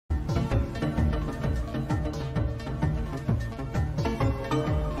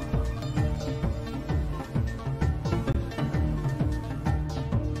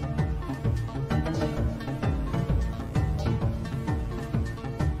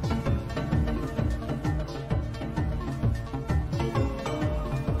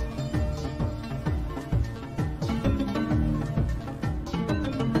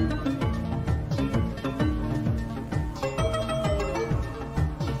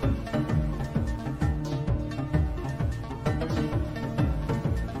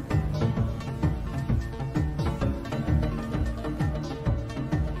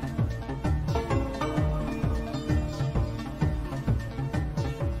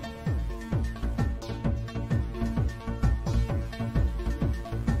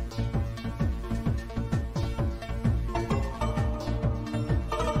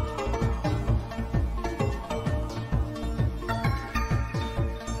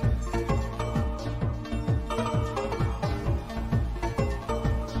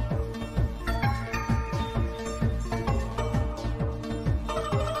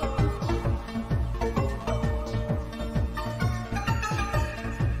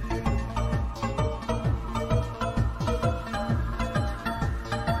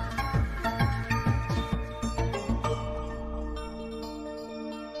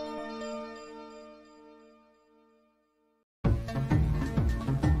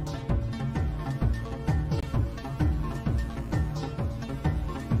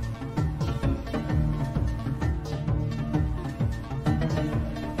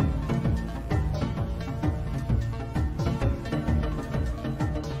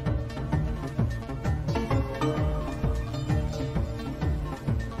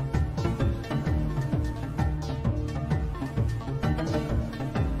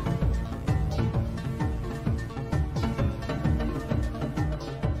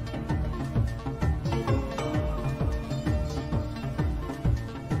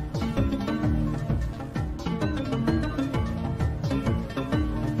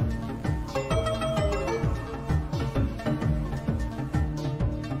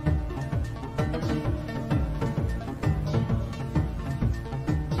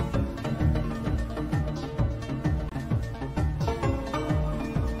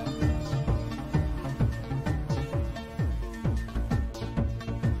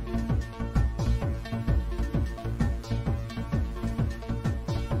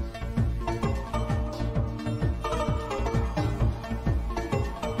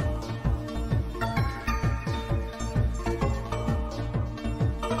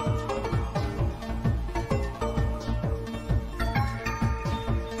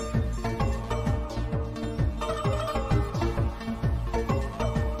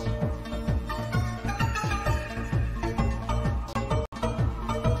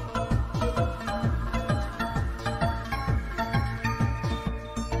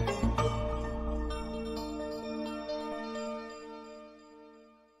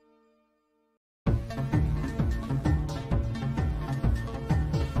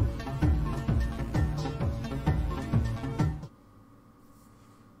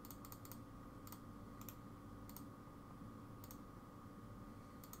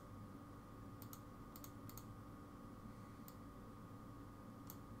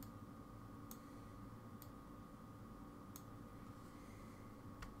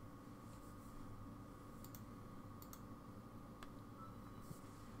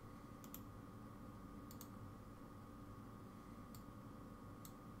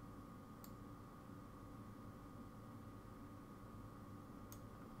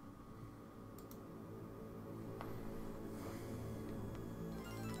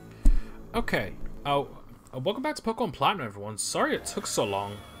Okay. Oh, welcome back to Pokemon Platinum, everyone. Sorry it took so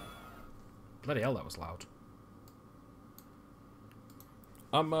long. Bloody hell, that was loud.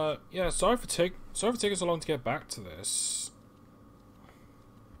 Yeah, sorry for taking so long to get back to this.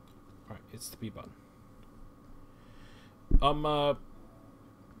 Alright, it's the B button.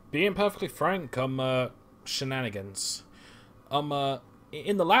 Being perfectly frank, shenanigans.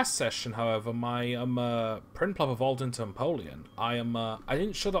 In the last session, however, my Prinplup evolved into Empoleon. I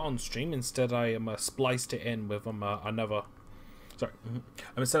didn't show that on stream. Instead, I spliced it in with another. Sorry,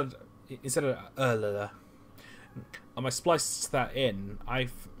 instead of I spliced that in. I'm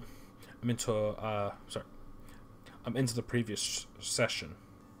into the previous session,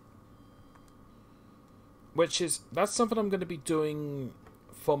 that's something I'm going to be doing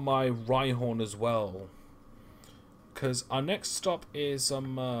for my Rhyhorn as well. Because our next stop is,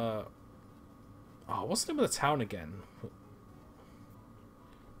 oh, what's the name of the town again?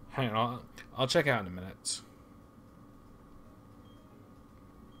 Hang on, I'll check it out in a minute.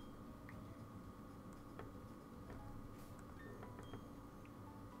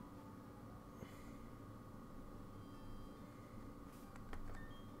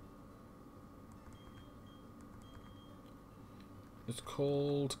 It's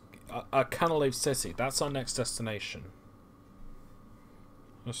called Canalave City. That's our next destination.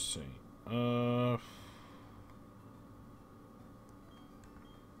 Let's see. Hang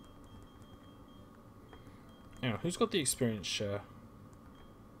on, who's got the experience share?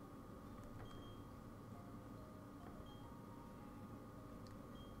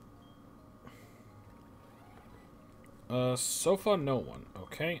 So far no one.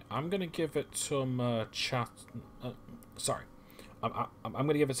 Okay, I'm gonna give it to chat. Sorry. I'm going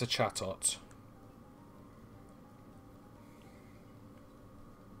to give it to Chatot.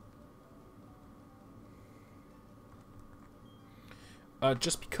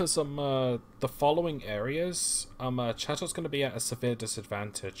 Just because the following areas, Chatot's going to be at a severe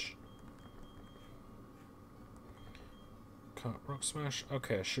disadvantage. Rock Smash.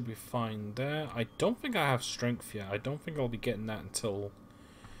 Okay, I should be fine there. I don't think I have Strength yet. I don't think I'll be getting that until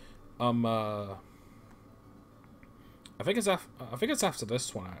I think it's after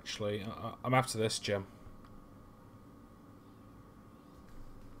this one, actually. I'm after this gym.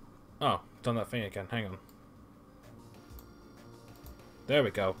 Oh, done that thing again. Hang on. There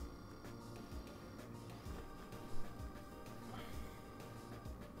we go.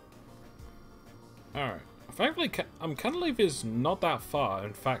 Alright. Thankfully, Canalave is not that far.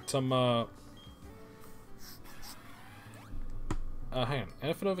 In fact, hang on.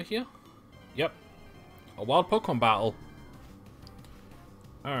 Anything over here? Yep. A wild Pokemon battle.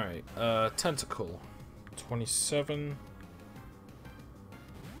 Alright, Tentacle. 27.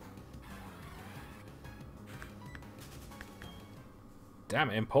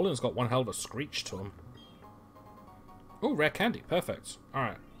 Damn it, Empoleon's got one hell of a screech to him. Oh, rare candy. Perfect.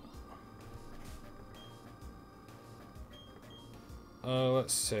 Alright.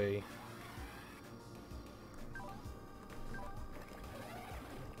 Let's see.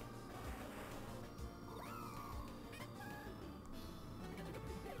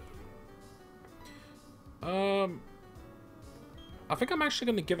 I think I'm actually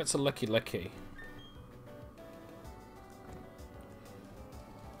going to give it to Licky Licky.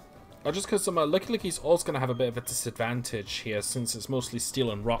 Just because Licky Licky's also going to have a bit of a disadvantage here, since it's mostly steel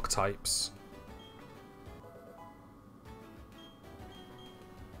and rock types.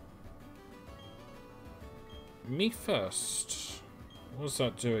 Me first. What does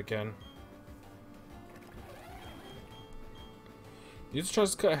that do again? User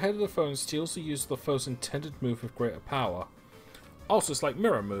tries to cut ahead of the foe and steals the use of the foe's intended move with greater power. Also, it's like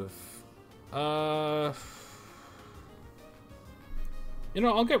mirror move. You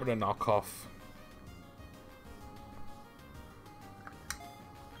know, I'll get rid of knockoff.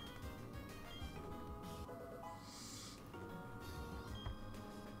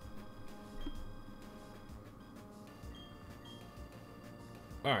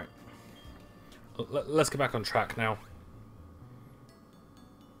 Alright. Let's get back on track now.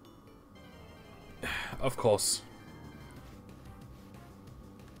 Of course.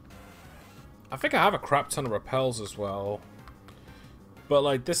 I think I have a crap ton of repels as well. But,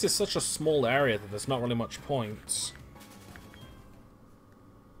 like, this is such a small area that there's not really much point.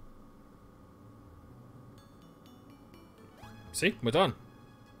 See? We're done.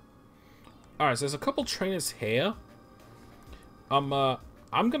 Alright, so there's a couple trainers here. I'm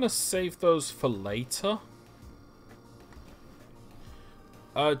gonna save those for later.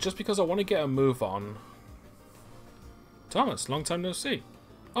 Just because I want to get a move on. Thomas, long time no see.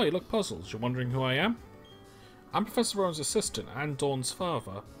 Oh, you look puzzled. You're wondering who I am? I'm Professor Rowan's assistant and Dawn's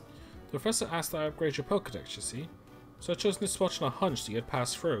father. The professor asked that I upgrade your Pokedex, you see. So I chose this watch on a hunch that you had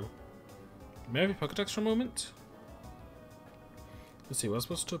passed through. May I have your Pokedex for a moment? Let's see, was I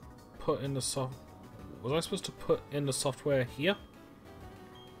supposed to put in the software here?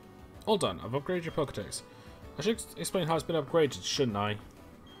 All done, I've upgraded your Pokedex. I should explain how it's been upgraded, shouldn't I?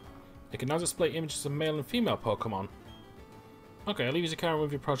 It can now display images of male and female Pokemon. Okay, I'll leave you to carry on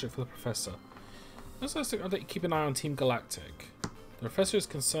with your project for the professor. Let's keep an eye on Team Galactic. The professor is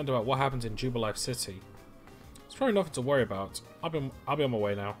concerned about what happened in Jubilife City. It's probably nothing to worry about. I'll be on my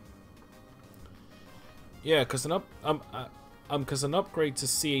way now. Yeah, because an upgrade to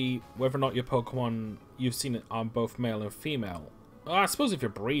see whether or not your Pokemon you've seen it on both male and female. I suppose if you're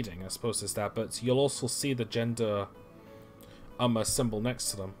breeding, I suppose there's that, but you'll also see the gender symbol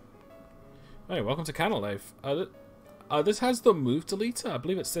next to them. Hey, welcome to Canalife. This has the move deleter. I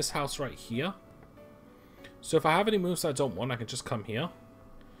believe it's this house right here. So if I have any moves I don't want, I can just come here.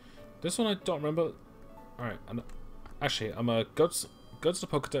 This one I don't remember. Alright, actually, I'm go to the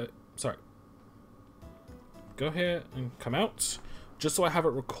Pokedex. Sorry. Go here and come out. Just so I have it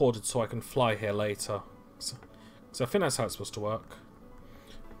recorded so I can fly here later. So I think that's how it's supposed to work.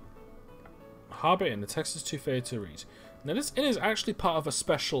 Harbor Inn, the text is too faded to read. Now this inn is actually part of a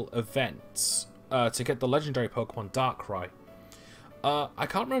special event to get the legendary Pokemon Darkrai. I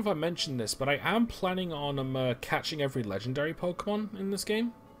can't remember if I mentioned this, but I am planning on catching every legendary Pokemon in this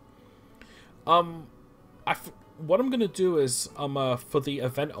game. What I'm gonna do is for the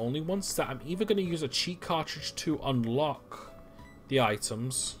event only ones, that I'm either gonna use a cheat cartridge to unlock the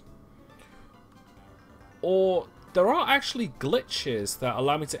items, or there are actually glitches that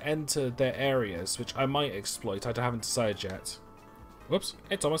allow me to enter their areas, which I might exploit. I haven't decided yet. Whoops.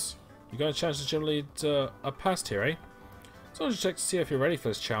 Hey Thomas, you got a chance to gym lead up past here, eh? So I wanted to check to see if you're ready for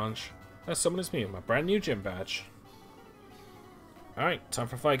this challenge. That someone is me with my brand new gym badge. Alright, time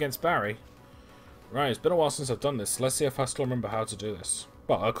for a fight against Barry. Right, it's been a while since I've done this. Let's see if I still remember how to do this.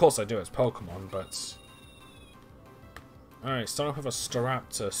 Well, of course I do, it's Pokemon, but... Alright, starting off with a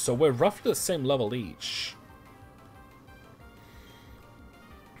Staraptor. So we're roughly the same level each.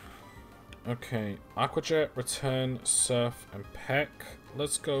 Okay, Aqua Jet, Return, Surf, and Peck.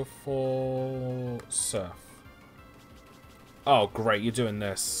 Let's go for Surf. Oh, great, you're doing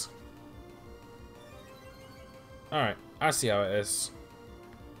this. Alright, I see how it is.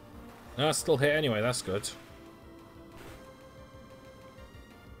 No, I still hit anyway, that's good.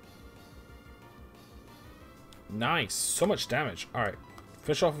 Nice, so much damage. Alright,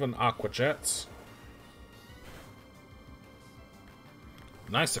 finish off with an Aqua Jet.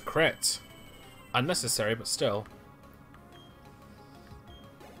 Nice, a crit. Unnecessary, but still.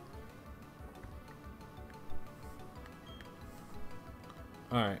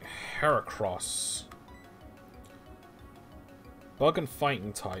 Alright, Heracross. Bug and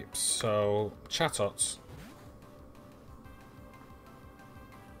fighting types, so Chatot.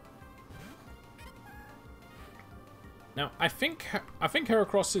 Now, I think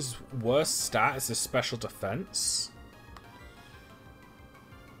Heracross's worst stat is his special defense.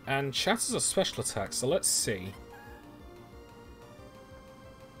 And Chatter's a special attack, so let's see.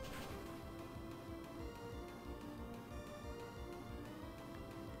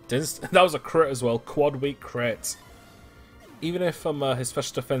 That was a crit as well, quad weak crit. Even if his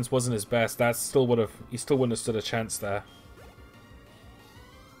special defense wasn't his best, he still wouldn't have stood a chance there.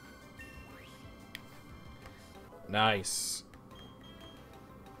 Nice.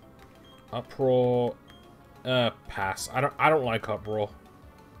 Uproar. Pass. I don't like Uproar.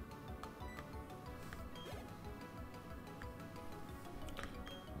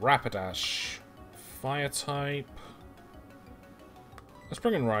 Rapidash. Fire type. Let's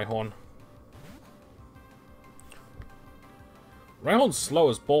bring in Rhyhorn. Rhyhorn's slow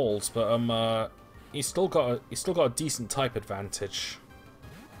as balls, but he's still got a decent type advantage.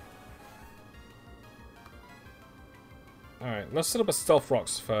 Alright, let's set up a Stealth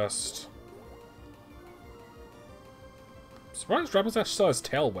Rocks first. Surprised Rapidash still has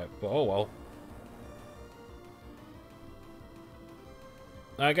Tail Whip, but oh well.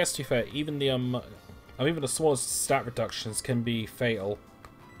 I guess to be fair, even the smallest stat reductions can be fatal.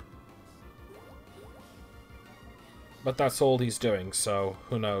 But that's all he's doing, so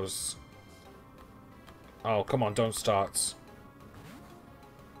who knows. Oh, come on, don't start.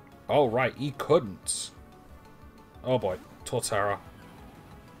 Oh, right, he couldn't. Oh boy, Torterra.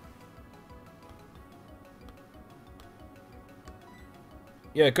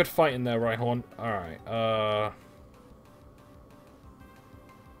 Yeah, good fight in there, Rhyhorn. Alright,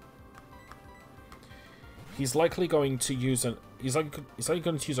 he's likely going to use he's likely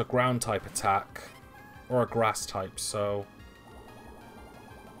going to use a ground type attack or a grass type, so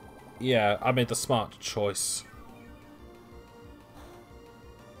Yeah, I made the smart choice.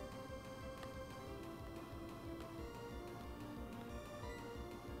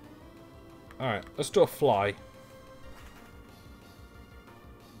 Alright, let's do a fly.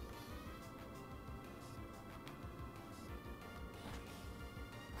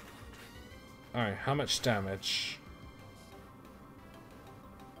 Alright, how much damage?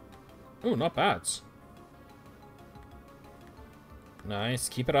 Ooh, not bad. Nice,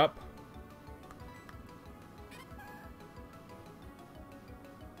 keep it up.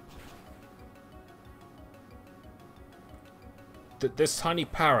 This tiny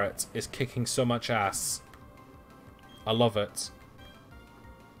parrot is kicking so much ass. I love it.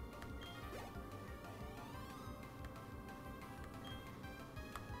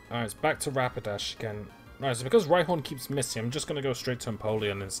 Alright, it's back to Rapidash again. Right, so because Rhyhorn keeps missing, I'm just going to go straight to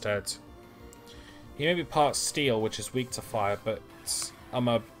Empoleon instead. He may be part steel, which is weak to fire, but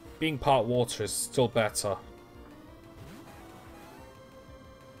being part water is still better.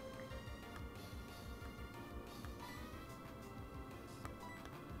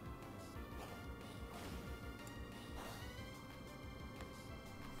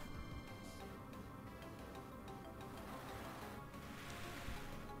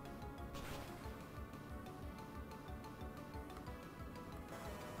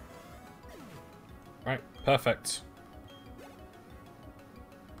 Right, perfect.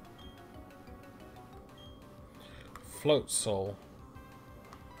 Float Soul.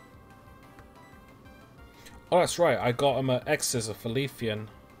 Oh, that's right. I got him an X-Scissor for Leafeon.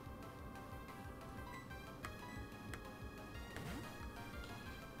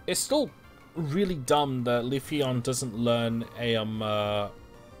 It's still really dumb that Leafeon doesn't learn a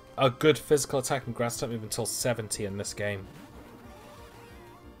good physical attack and grass type move until 70 in this game.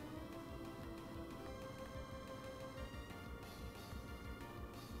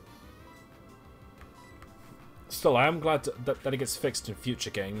 Still, I am glad that it gets fixed in future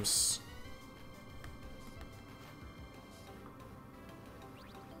games.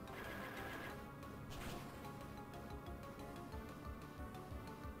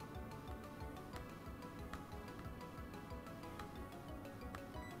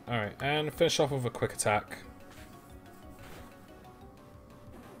 Alright, and finish off with a quick attack.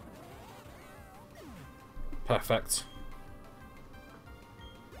 Perfect.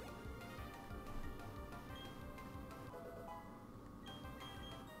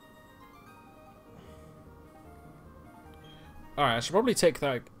 Alright, I should probably take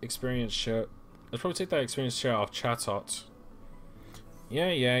that experience share. Let's probably take that experience share off Chatot. Yeah,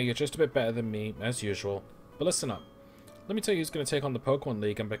 you're just a bit better than me, as usual. But listen up. Let me tell you who's going to take on the Pokemon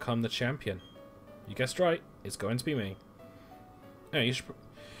League and become the champion. You guessed right, it's going to be me. Hey, you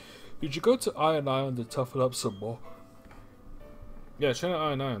should go to Iron Island and toughen up some more. Yeah, train at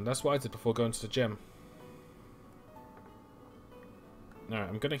Iron Island. That's what I did before going to the gym. Alright,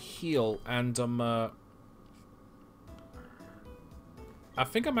 I'm going to heal and I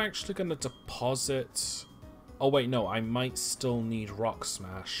think I'm actually going to deposit... Oh wait, no, I might still need Rock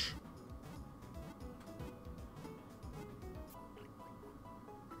Smash.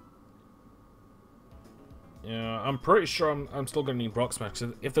 Yeah, I'm pretty sure I'm still going to need Rock Smash.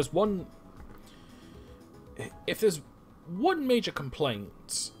 If there's one major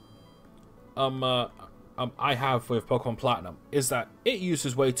complaint I have with Pokemon Platinum is that it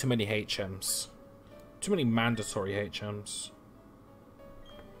uses way too many HMs. Too many mandatory HMs.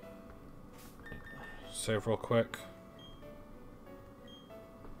 Save real quick.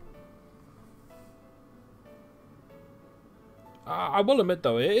 I will admit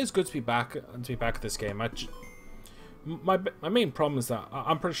though, it is good to be back at this game. My main problem is that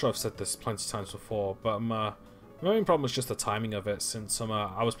I'm pretty sure I've said this plenty of times before, but my main problem was just the timing of it. Since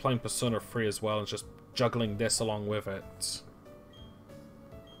I was playing Persona 3 as well and just juggling this along with it.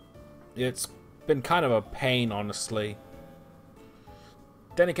 It's been kind of a pain, honestly.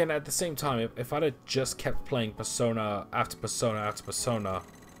 Then again, at the same time, if I'd have just kept playing Persona after Persona after Persona,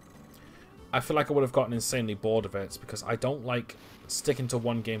 I feel like I would have gotten insanely bored of it, because I don't like sticking to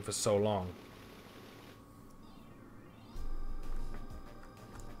one game for so long.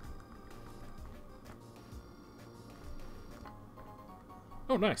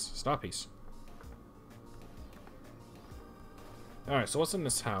 Oh, nice. Star Piece. Alright, so what's in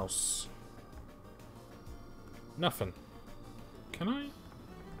this house? Nothing. Can I?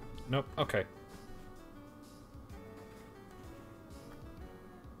 Nope. Okay.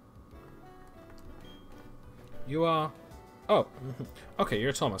 You are... Oh. Okay,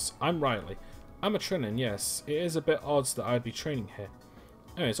 you're Thomas. I'm Riley. I'm a trainer, yes. It is a bit odd that I'd be training here.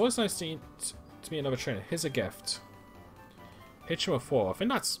 Anyway, it's always nice to meet another trainer. Here's a gift. Hit you with 4. I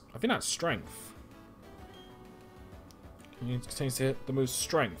think that's strength. You contains the move's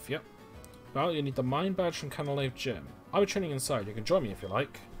strength. Yep. Well, you need the Mind Badge from Canalave Gym. I'll be training inside. You can join me if you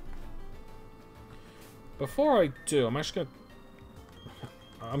like. Before I do, I'm gonna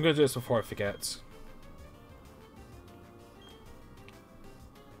do this before I forget.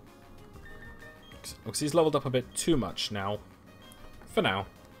 Because he's leveled up a bit too much now. For now.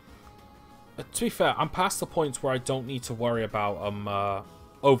 To be fair, I'm past the point where I don't need to worry about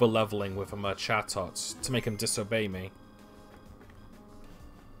over-leveling with Chatots to make him disobey me.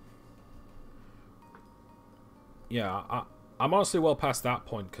 Yeah, I'm honestly well past that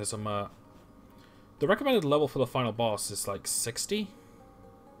point, because the recommended level for the final boss is like 60.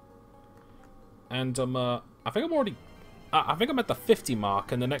 And I think I'm already... I think I'm at the 50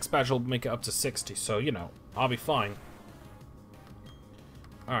 mark, and the next badge will make it up to 60, so, you know, I'll be fine.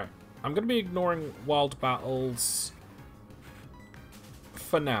 Alright, I'm going to be ignoring wild battles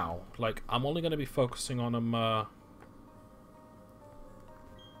for now. Like, I'm only going to be focusing on them,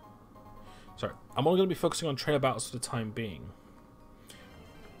 sorry, I'm only going to be focusing on trainer battles for the time being.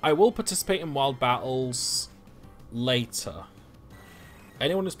 I will participate in wild battles later.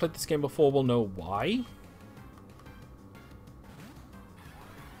 Anyone who's played this game before will know why.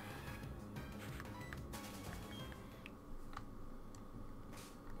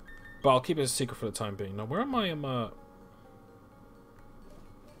 But I'll keep it a secret for the time being. Now, where am I?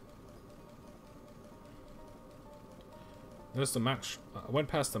 There's the max. I went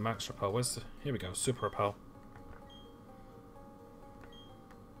past the max repel. Where's the... Here we go. Super repel.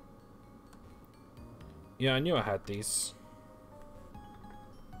 Yeah, I knew I had these.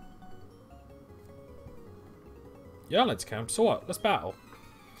 Yeah, let's camp. So what? Let's battle.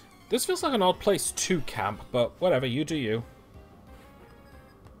 This feels like an odd place to camp, but whatever. You do you.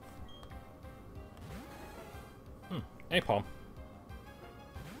 Apom.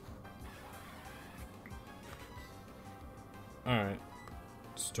 Alright.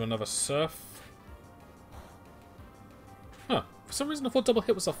 Let's do another surf. Huh. For some reason I thought double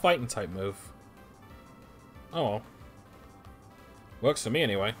hit was a fighting type move. Oh well. Works for me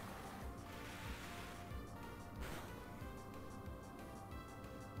anyway.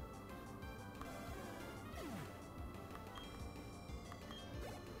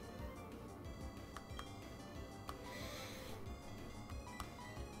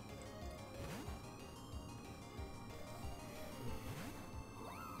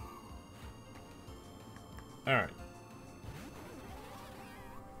 Alright.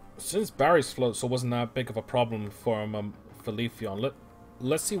 Since Barry's float wasn't that big of a problem for for Leafeon,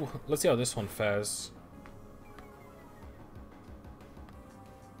 let's see how this one fares.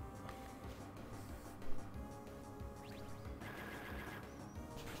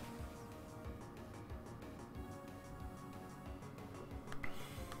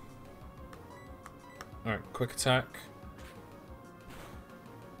 Alright, quick attack.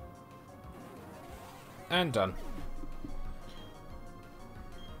 And done.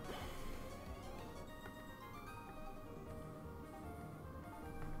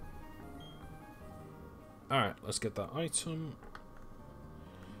 Alright, let's get that item.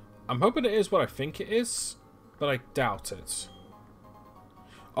 I'm hoping it is what I think it is, but I doubt it.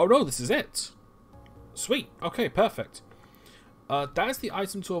 Oh no, this is it! Sweet, okay, perfect. That is the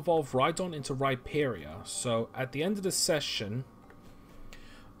item to evolve Rhydon into Rhyperia. So, at the end of the session,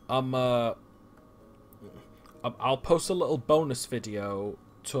 I'll post a little bonus video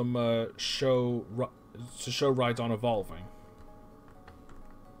to show Rhydon evolving.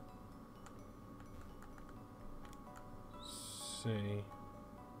 Let's see.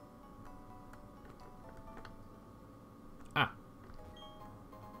 Ah.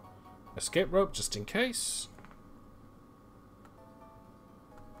 Escape rope just in case.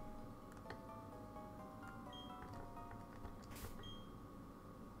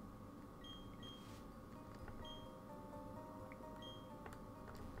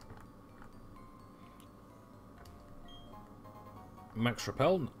 Max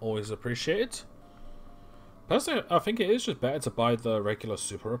Repel, always appreciated. Personally, I think it is just better to buy the regular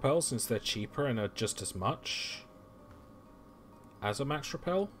Super Repel since they're cheaper and are just as much as a Max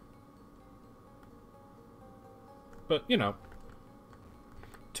Repel. But, you know,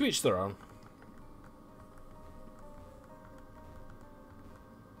 to each their own.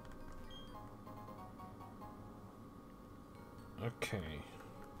 Okay.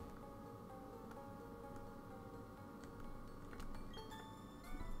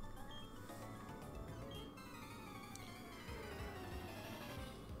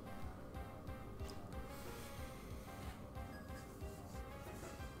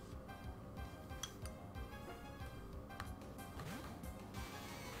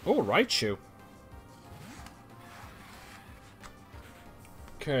 Oh, Raichu.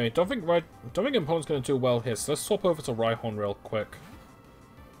 Okay, don't think Empoleon's going to do well here, so let's swap over to Rhyhorn real quick.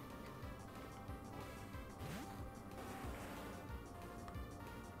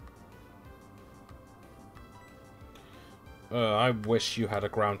 I wish you had a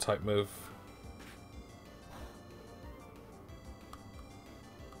ground-type move.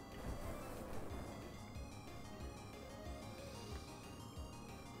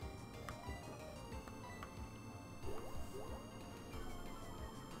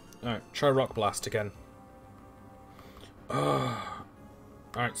 Alright, try Rock Blast again. Alright,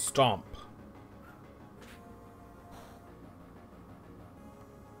 Stomp.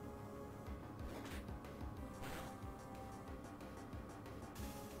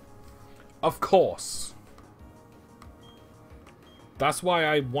 Of course. That's why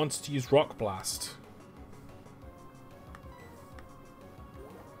I wanted to use Rock Blast.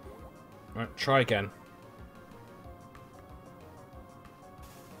 Alright, try again.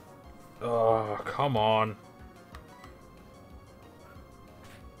 Oh, come on.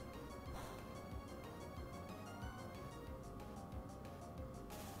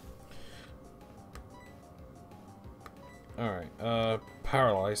 Alright,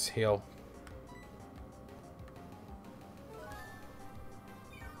 Paralyze, heal.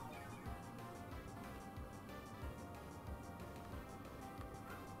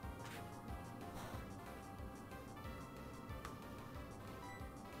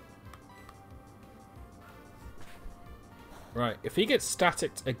 Right, if he gets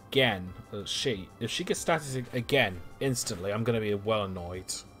staticked again, if she gets staticked again instantly, I'm going to be well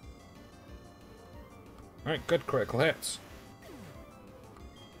annoyed. Alright, good critical hits.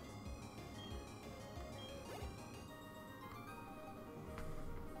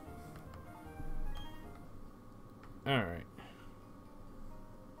 Alright.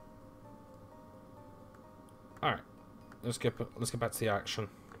 Alright. Let's get back to the action.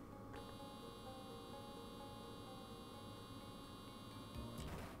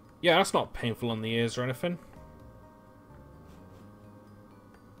 Yeah, that's not painful on the ears or anything.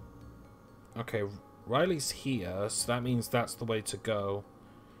 Okay, Riley's here, so that means that's the way to go.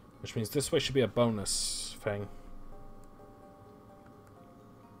 Which means this way should be a bonus thing.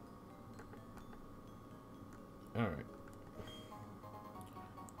 Alright.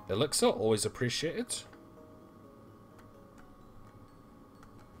 Elixir, always appreciated.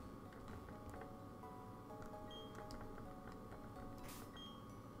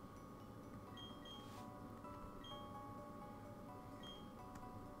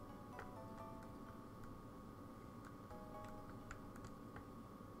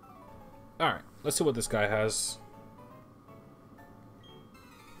 Alright, let's see what this guy has.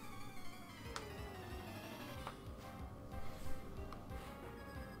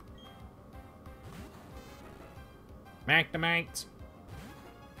 Magnemite.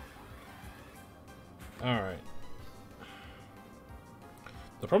 Alright.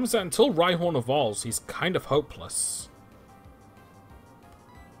 The problem is that until Rhyhorn evolves, he's kind of hopeless.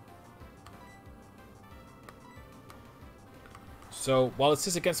 So, while it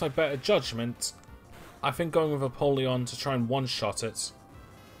is against my better judgment, I think going with Empoleon to try and one-shot it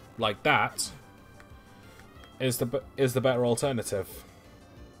like that is the better alternative.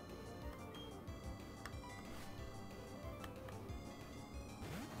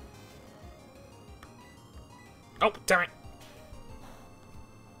 Oh, damn it!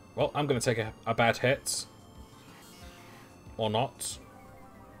 Well, I'm going to take a bad hit. Or not.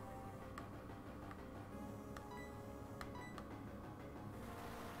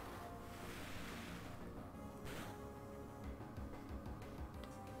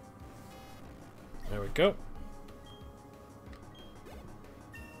 There we go.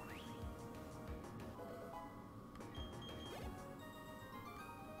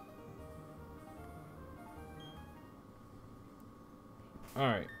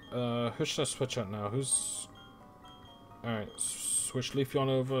 Alright, who should I switch out now? Who's... Alright, switch Leafeon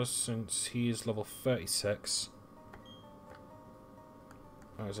over since he's level 36.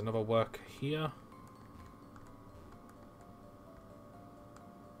 Alright, there's another work here.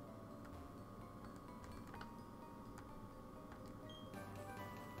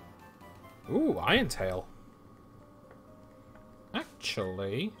 Ooh, Iron Tail.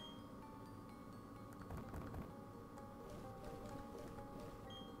 Actually...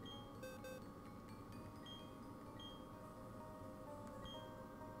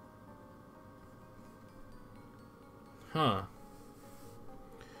 Huh.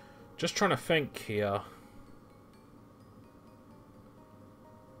 Just trying to think here.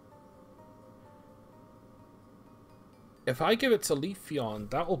 If I give it to Leafeon,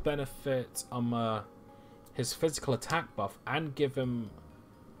 that will benefit his physical attack buff and give him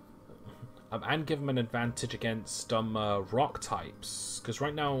an advantage against rock types. Because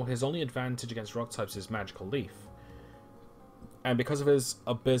right now his only advantage against rock types is Magical Leaf. And because of his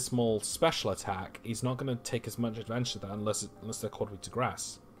abysmal special attack, he's not going to take as much advantage of that unless they're called weak to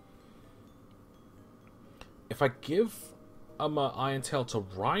grass. If I give Iron Tail to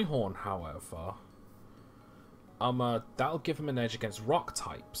Rhyhorn, however, that'll give him an edge against rock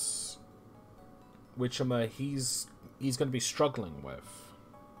types, which he's going to be struggling with.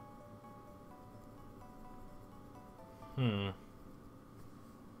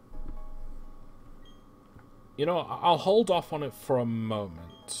 You know, I'll hold off on it for a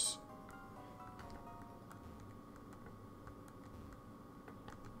moment.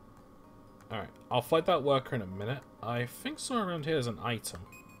 Alright, I'll fight that worker in a minute. I think somewhere around here is an item.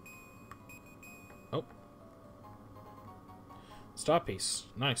 Oh. Star piece.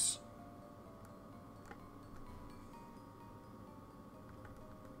 Nice.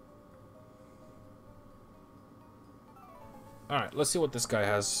 Alright, let's see what this guy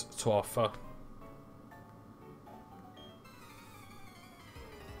has to offer.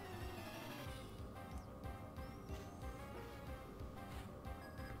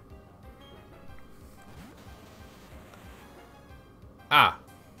 Ah.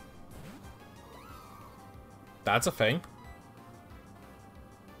 That's a thing.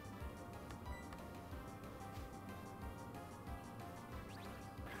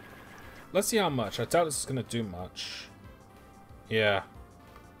 Let's see how much. I doubt this is going to do much. Yeah.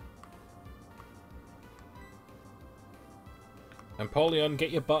 Empoleon,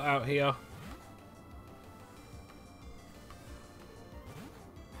 get your butt out here.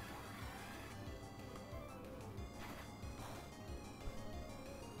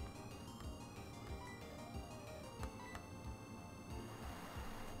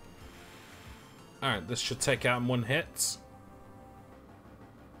 Alright, this should take out in one hit.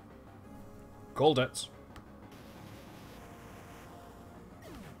 Goldet.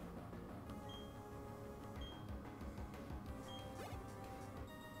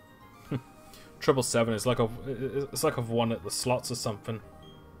 Triple 7 is like it's like I've won at the slots or something.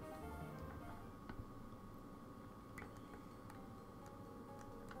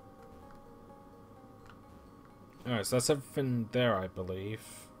 Alright, so that's everything there, I believe.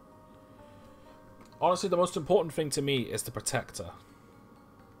 Honestly, the most important thing to me is the Protector.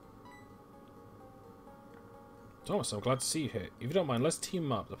 Thomas, I'm glad to see you here. If you don't mind, let's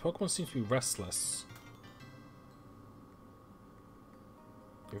team up. The Pokemon seems to be restless.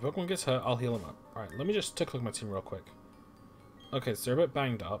 If Pokemon gets hurt, I'll heal him up. Alright, let me just take a look at my team real quick. Okay, so they're a bit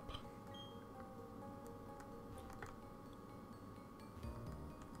banged up.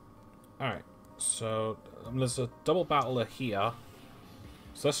 Alright, so there's a double battler here.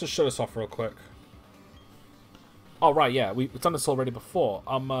 So let's just show this off real quick. Oh, right, yeah, we've done this already before.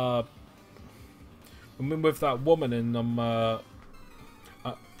 I'm with that woman in, I'm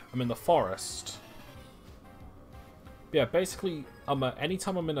in the forest. Yeah, basically,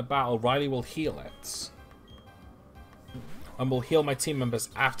 anytime I'm in a battle, Riley will heal it. And will heal my team members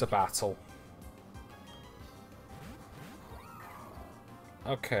after battle.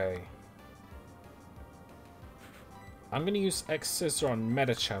 Okay. I'm going to use X-Scissor on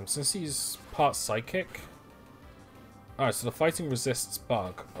Medicham, since he's part Psychic. Alright, so the fighting resists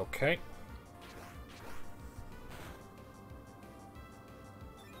bug. Okay.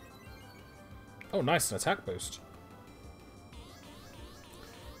 Oh, nice, an attack boost.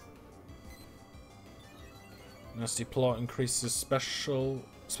 Nasty Plot increases special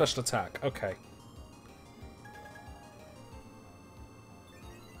attack. Okay.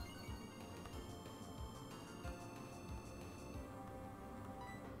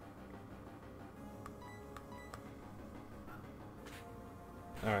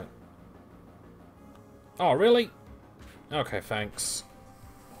 Alright. Oh, really? Okay, thanks.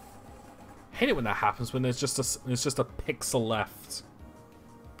 Hate it when that happens, when there's just a pixel left.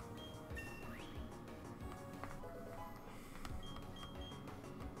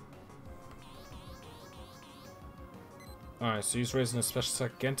 Alright, so he's raising a special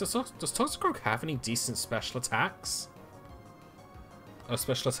attack again. Does Toxicroak have any decent special attacks? Or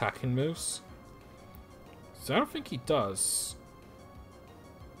special attacking moves? So I don't think he does.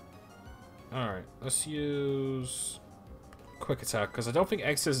 Alright, let's use Quick Attack, because I don't think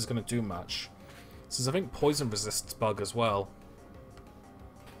X-Scissor is going to do much. Since I think Poison resists Bug as well.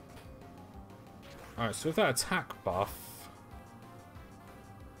 Alright, so with that attack buff...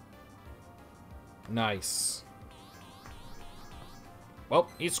 Nice. Well,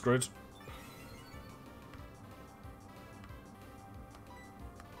 he's screwed.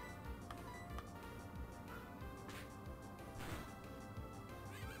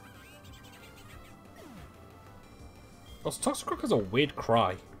 Also, Toxicroak has a weird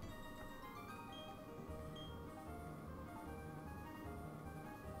cry.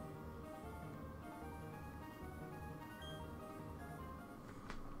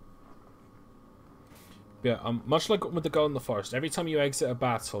 Yeah, much like with the girl in the forest, every time you exit a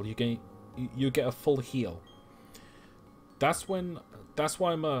battle, you get a full heal. That's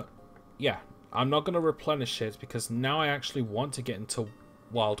why yeah, I'm not gonna replenish it because now I actually want to get into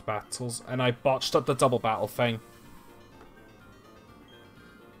wild battles, and I botched up the double battle thing.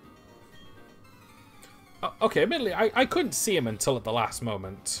 Okay, admittedly, I couldn't see him until at the last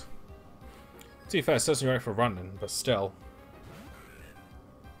moment. To be fair, it says you're right for running, but still.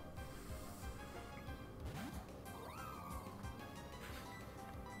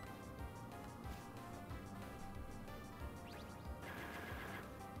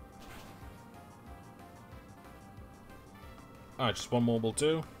 Alright, just one more will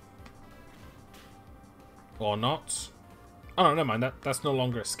do. Or not. Oh, no, never mind. That's no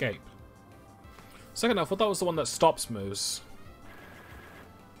longer escape. Second, I thought that was the one that stops moves.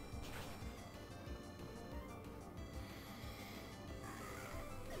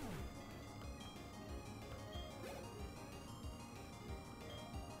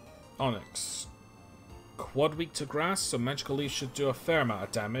 Onyx. Quad weak to grass, so Magical Leaf should do a fair amount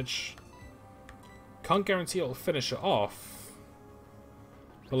of damage. Can't guarantee it'll finish it off.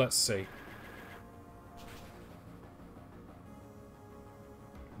 But let's see.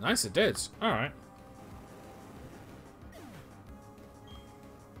 Nice, it did. Alright.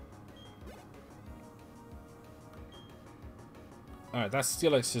 Alright, that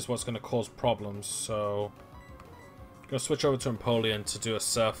Steelix is what's going to cause problems, so... I'm going to switch over to Empoleon to do a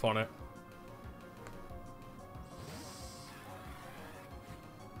surf on it.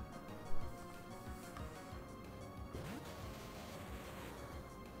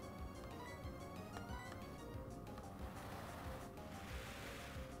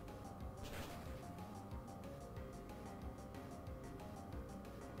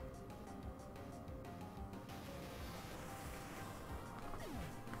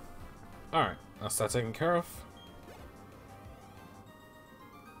 Alright, that's that taken care of.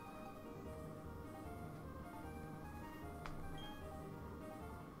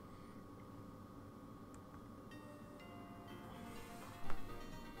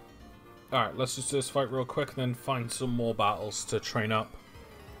 Alright, let's just do this fight real quick and then find some more battles to train up.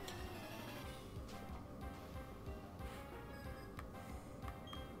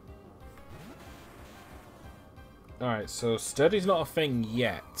 Alright, so Sturdy's not a thing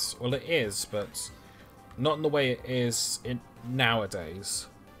yet. Well, it is, but not in the way it is nowadays.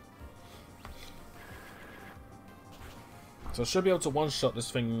 So I should be able to one-shot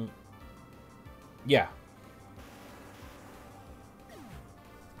this thing. Yeah.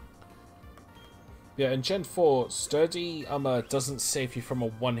 Yeah, in Gen 4, Sturdy doesn't save you from a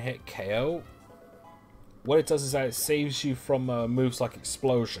one-hit KO. What it does is that it saves you from moves like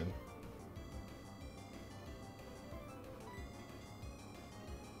Explosion.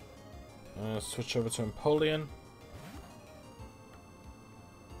 Switch over to Empoleon.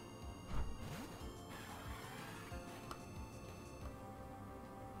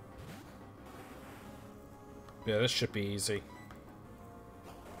 Yeah, this should be easy.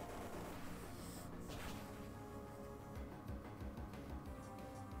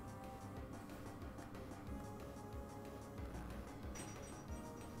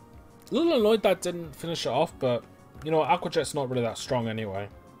 A little annoyed that didn't finish it off, but you know, Aqua Jet's not really that strong anyway.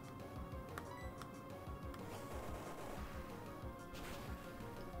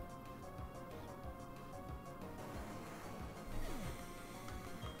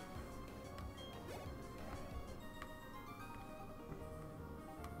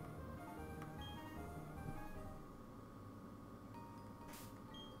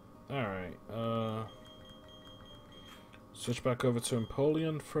 Alright, switch back over to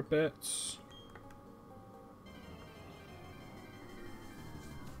Empoleon for a bit.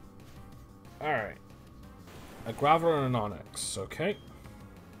 Alright. A Graveler and an Onyx, okay.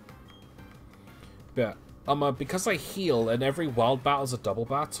 Yeah, because I heal and every wild battle's a double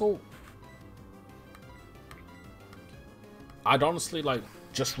battle, I'd honestly, like,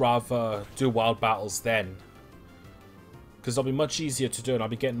 just rather do wild battles then. Because they'll be much easier to do and I'll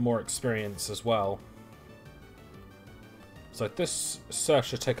be getting more experience as well. So this Surf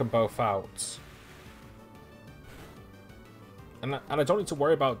should take them both out. And I don't need to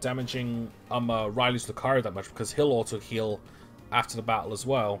worry about damaging Riley's Lucario that much because he'll auto heal after the battle as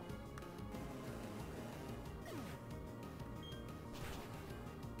well.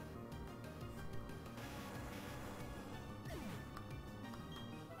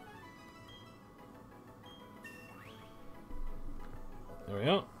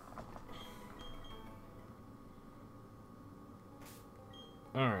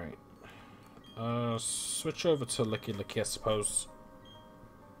 switch over to Licky Licky, I suppose.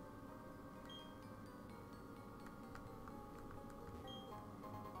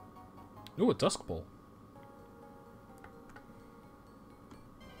 Ooh, a Dusk Ball.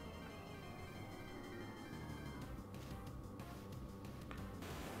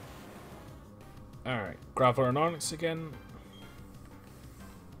 Alright, Graveler and Onyx again.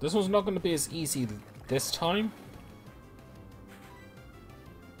 This one's not going to be as easy this time.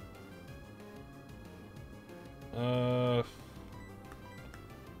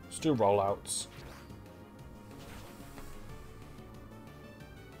 Let's do rollouts.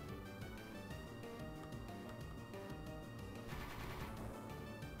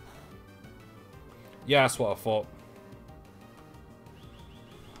 Yeah, that's what I thought.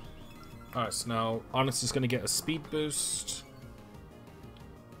 Alright, so now Onyx is going to get a speed boost.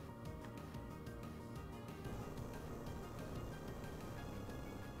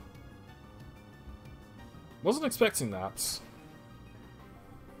 Wasn't expecting that.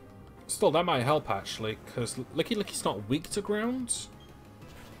 Still, that might help actually, because Licky Licky's not weak to ground.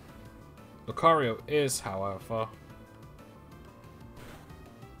 Lucario is, however.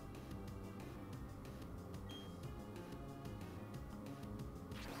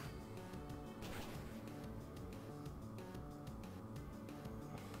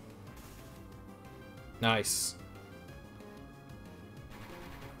 Nice.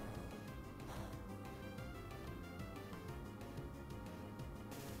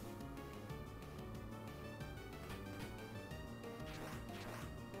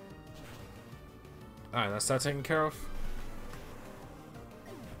 Alright, that's that taken care of.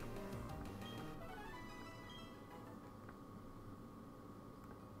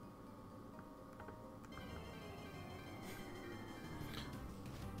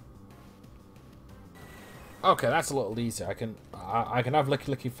 Okay, that's a little easier. I can have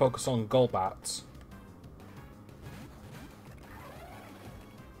Licky Licky focus on Golbat.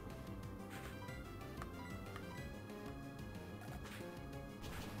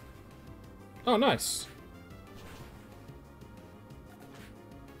 Oh, nice.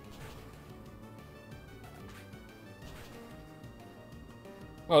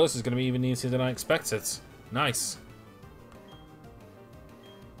 Well, this is going to be even easier than I expected. Nice.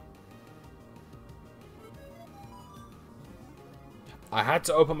 I had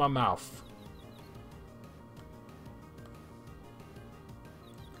to open my mouth.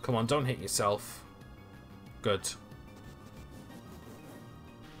 Come on, don't hit yourself. Good.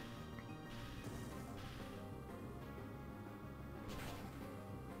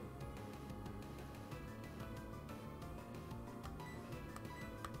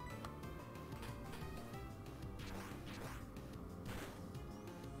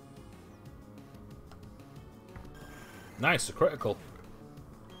 Nice, a critical.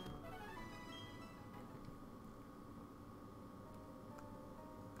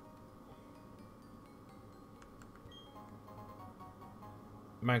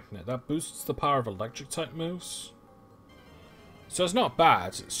 Magnet. That boosts the power of electric type moves. So it's not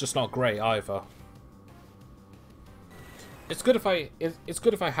bad, it's just not great either. It's good if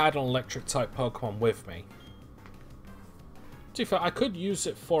I had an electric type Pokemon with me. To be fair, I could use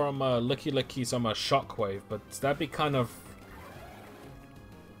it for Licky Licky's Shockwave, but that'd be kind of...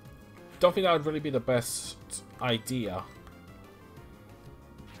 Don't think that would really be the best idea.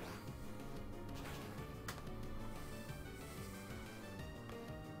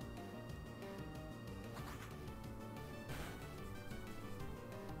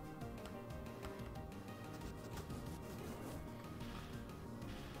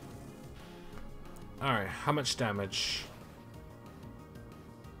 Alright, how much damage?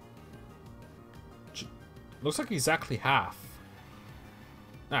 Looks like exactly half.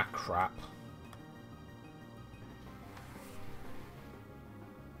 Ah, crap.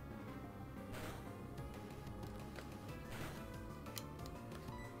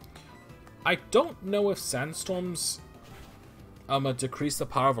 I don't know if Sandstorms decrease the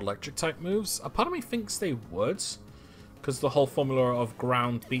power of electric type moves. A part of me thinks they would, because the whole formula of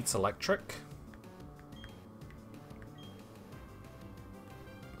ground beats electric.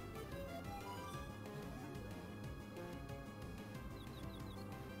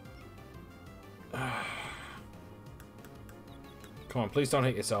 Come on, please don't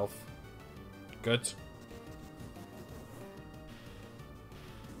hit yourself. Good.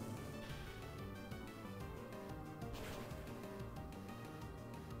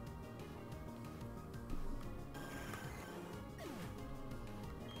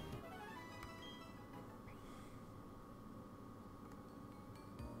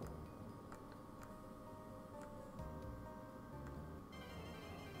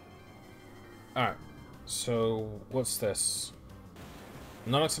 Alright. So, what's this?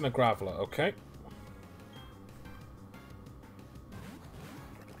 Nonix and a Graveler, okay.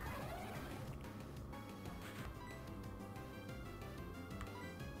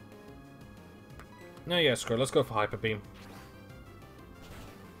 No, yeah, screw it. Let's go for Hyper Beam.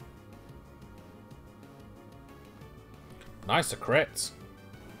 Nice, a crit.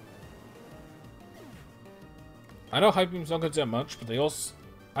 I know Hyper Beam's not going to do much, but they also...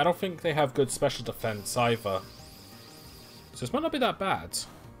 I don't think they have good special defense either. So this might not be that bad.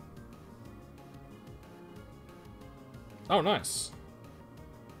 Oh, nice.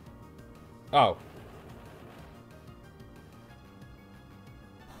 Oh.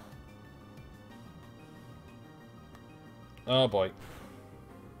 Oh, boy.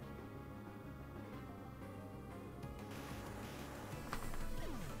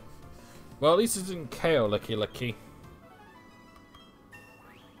 Well, at least it didn't KO Licky.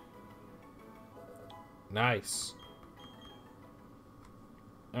 Nice.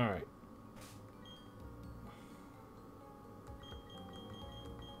 Alright.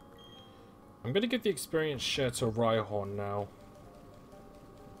 I'm gonna give the experience share to Rhyhorn now.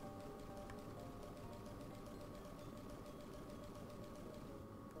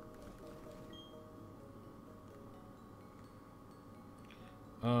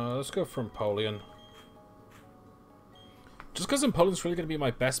 Let's go for Empoleon. Just because Empoleon's really going to be my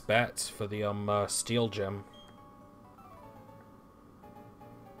best bet for the Steel Gem.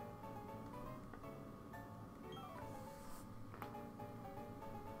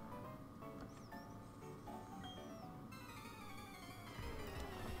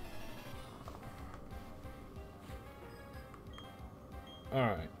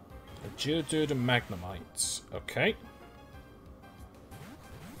 Alright. Geodude and Magnemite. Okay.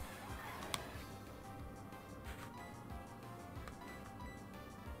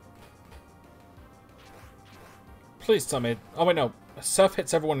 Please tell me... Oh, wait, no. Surf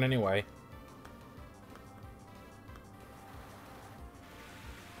hits everyone anyway.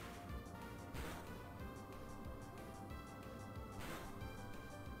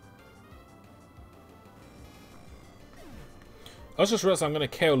 I just realized I'm going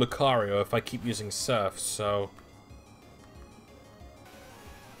to KO Lucario if I keep using Surf, so...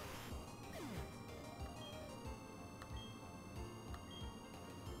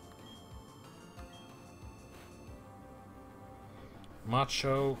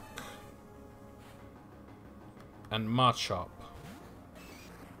 Machoke and Machop.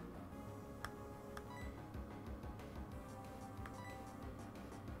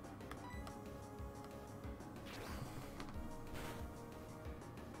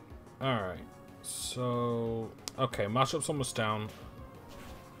 Alright, so... Okay, Machop's almost down.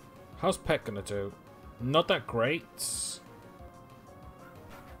 How's Pet gonna do? Not that great.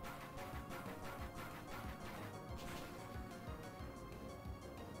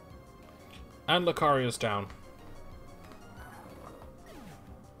 And Lucario's down.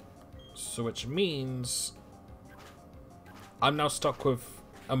 So which means... I'm now stuck with...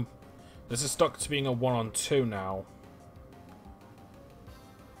 this is stuck to being a 1-on-2 now.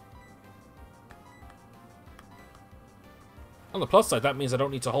 On the plus side, that means I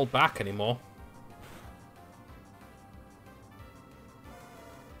don't need to hold back anymore.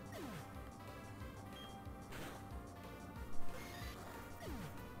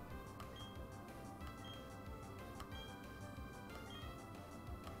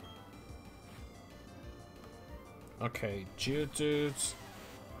 Okay, Geodude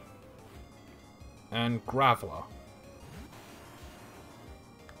and Graveler.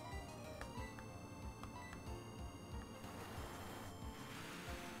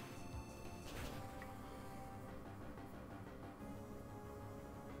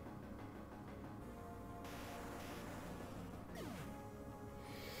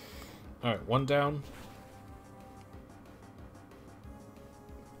 Alright, 1 down.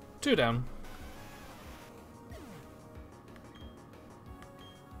 2 down.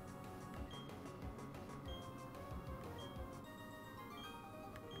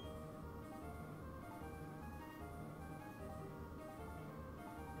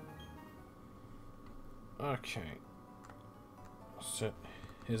 Okay. So,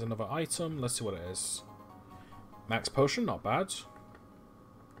 here's another item. Let's see what it is. Max Potion, not bad.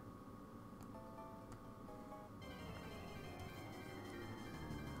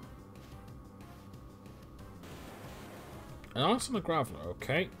 An Ice and a Graveler,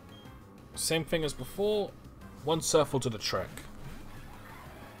 okay. Same thing as before. 1 Surf will do the trick.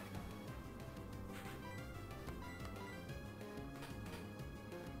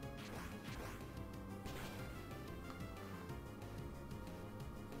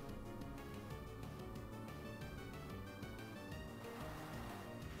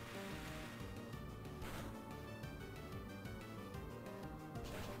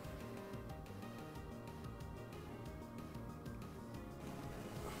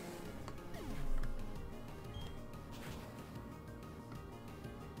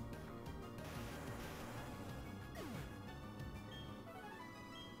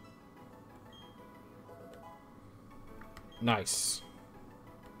 Nice.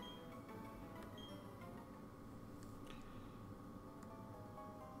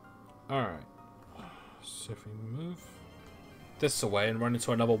 Alright. So if we move this away and run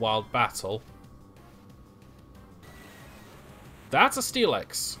into another wild battle. That's a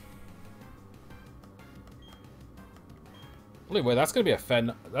Steelix. Anyway, that's gonna be a fair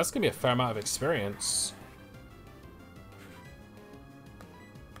amount of experience.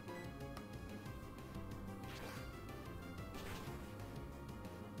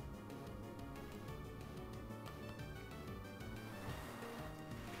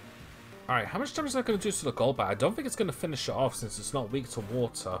 Alright, how much damage is that going to do to the Golbat? I don't think it's going to finish it off since it's not weak to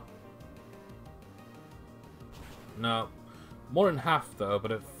water. No. More than half though,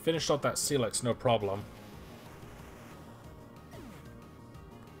 but it finished off that Steelix no problem.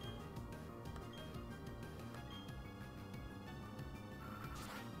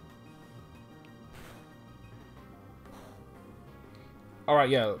 Alright,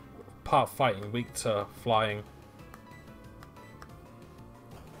 yeah. Part fighting, weak to flying.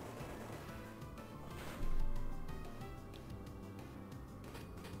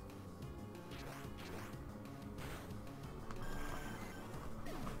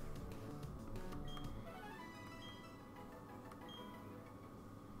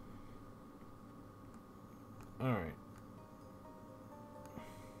 Alright.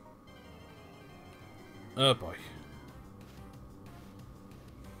 Oh boy.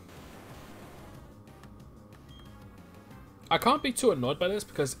 I can't be too annoyed by this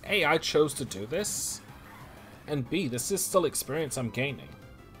because A, I chose to do this, and B, this is still experience I'm gaining.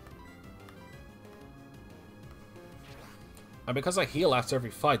 And because I heal after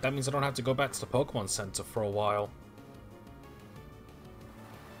every fight, that means I don't have to go back to the Pokemon Center for a while.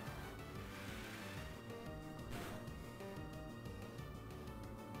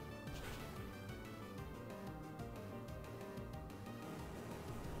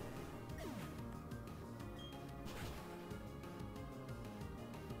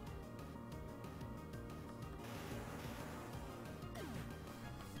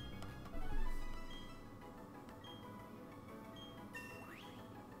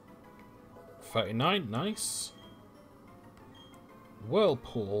 $39, nice.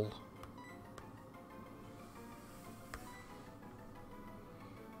 Whirlpool.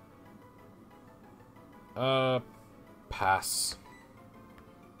 Pass.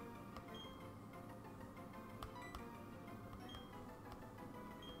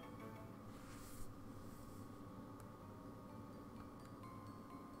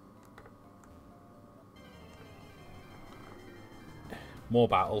 More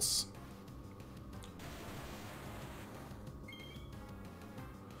battles.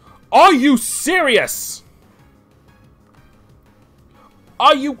 Are you serious?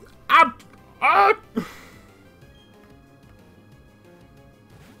 Are you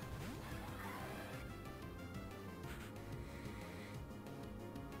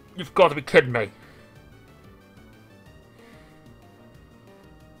You've got to be kidding me.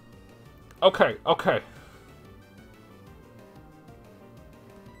 Okay, okay.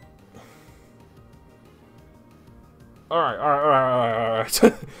 Alright.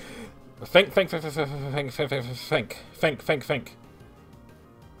 Think.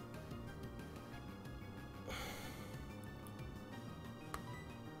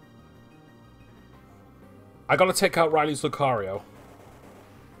 I gotta take out Riley's Lucario.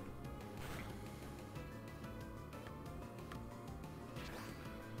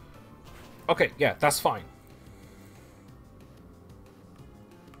 Okay, yeah, that's fine.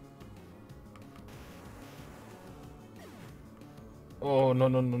 Oh,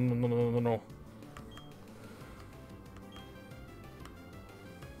 no.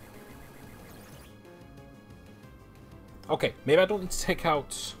 Okay, maybe I don't need to take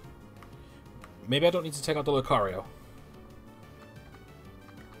out... Maybe I don't need to take out the Lucario.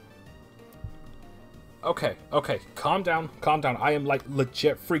 Okay. Calm down. I am, like,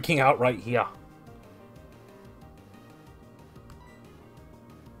 legit freaking out right here.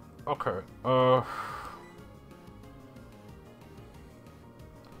 Okay,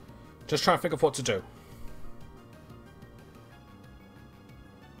 just trying to think of what to do.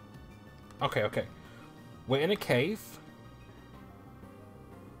 Okay. We're in a cave.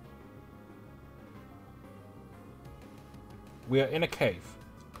 We are in a cave.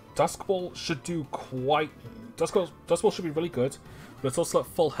 Dusk Ball should do quite... Dusk Ball should be really good, but it's also at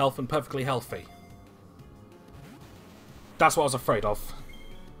full health and perfectly healthy. That's what I was afraid of.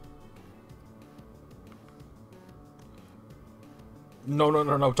 No.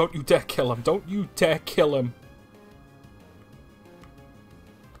 Don't you dare kill him. Don't you dare kill him.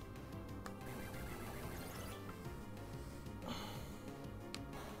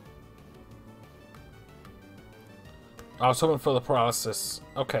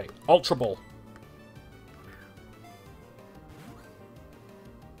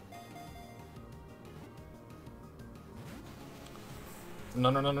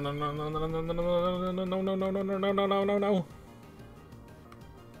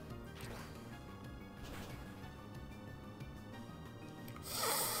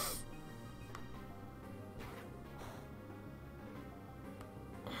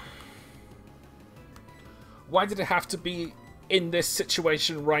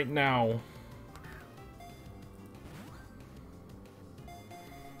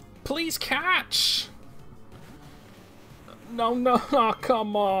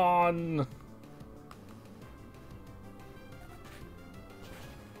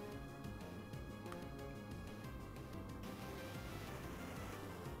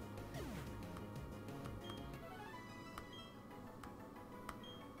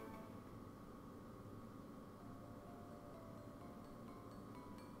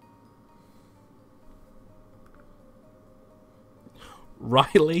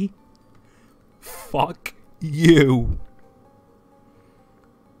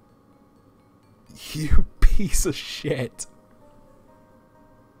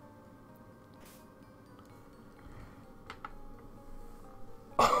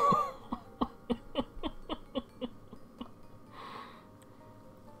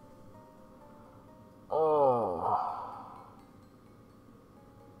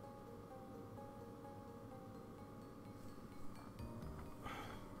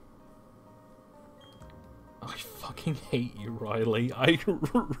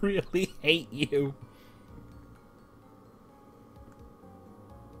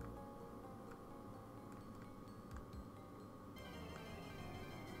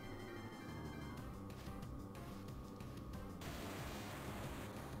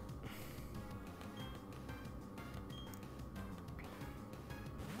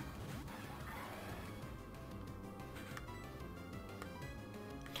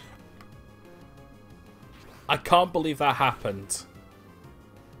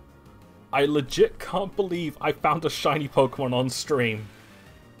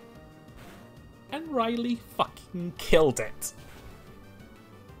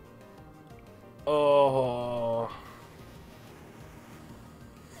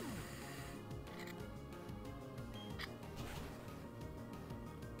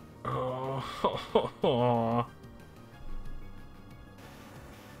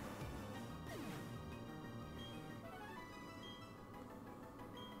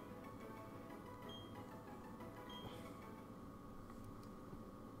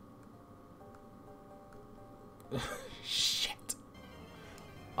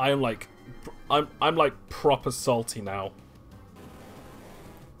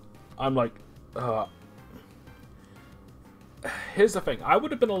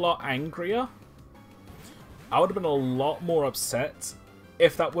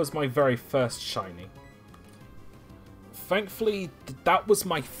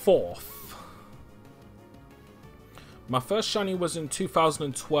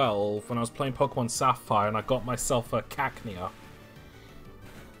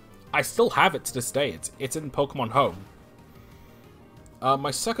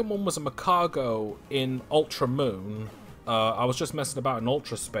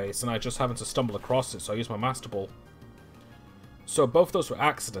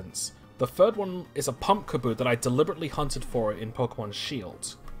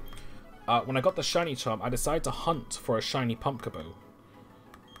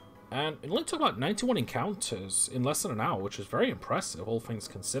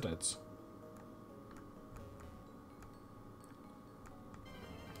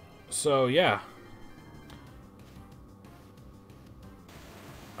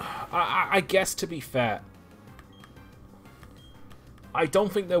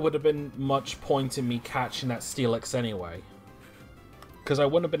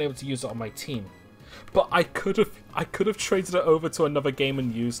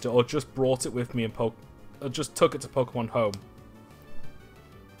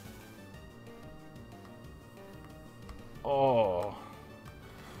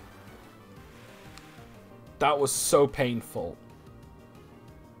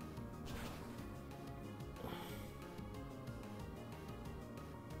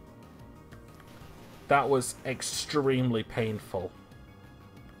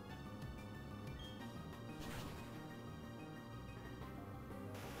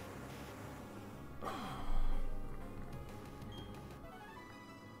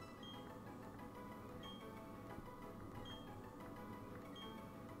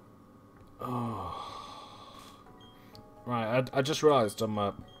 Right, I just realised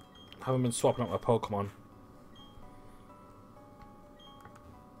haven't been swapping out my Pokemon.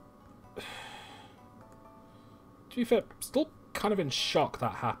 To be fair, still kind of in shock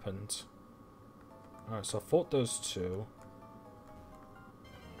that happened. Alright, so I fought those two.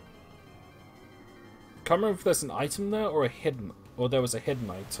 Can't remember if there's an item there or there was a hidden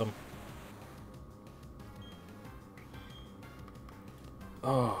item.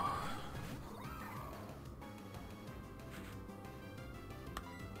 Oh.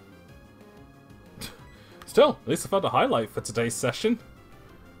 Still, at least I found a highlight for today's session.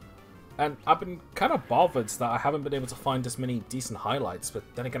 And I've been kind of bothered that I haven't been able to find as many decent highlights, but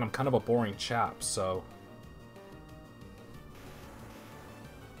then again, I'm kind of a boring chap, so...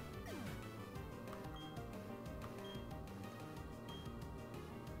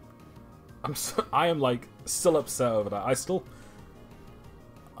 I am, like, still upset over that. I still...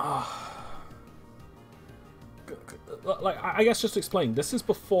 like, I guess just to explain, this is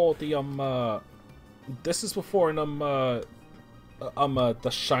before the, this is before the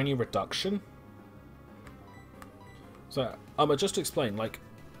shiny reduction. So, just to explain, like,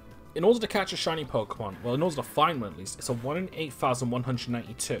 in order to catch a shiny Pokemon, well, in order to find one at least, it's a 1 in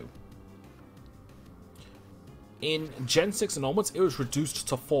 8,192. In Gen 6 and onwards, it was reduced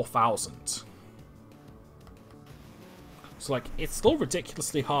to 4,000. So, like, it's still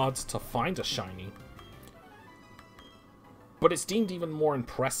ridiculously hard to find a shiny. But it's deemed even more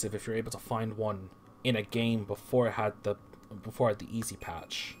impressive if you're able to find one in a game before it had the easy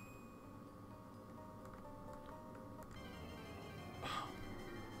patch.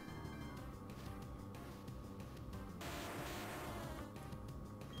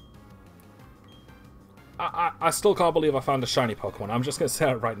 I still can't believe I found a shiny Pokemon. I'm just gonna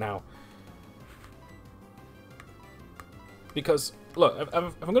say it right now. Because, look, if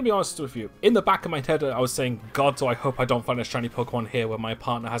I'm gonna be honest with you, in the back of my head I was saying, God, do I hope I don't find a shiny Pokemon here where my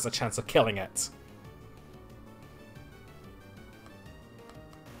partner has a chance of killing it.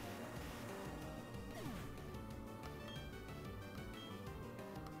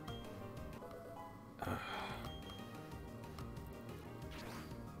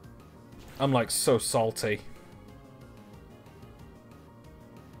 I'm like so salty.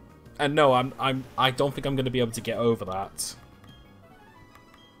 And no, I don't think I'm going to be able to get over that.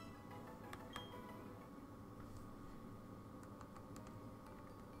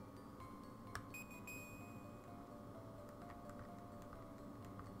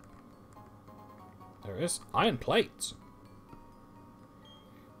 There it is. Iron plate.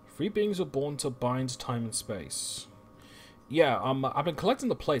 3 beings were born to bind time and space. Yeah, I've been collecting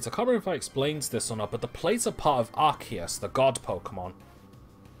the plates. I can't remember if I explained this or not, but the plates are part of Arceus, the god Pokemon.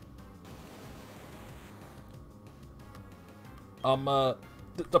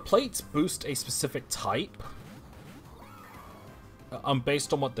 The plates boost a specific type.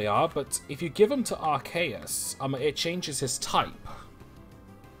 Based on what they are, but if you give them to Arceus, it changes his type.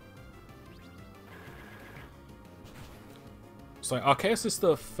 So Arceus is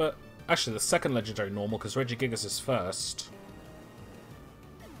actually the second legendary normal, because Regigigas is first.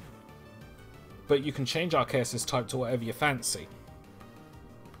 But you can change Arceus' type to whatever you fancy.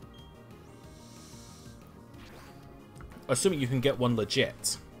 Assuming you can get one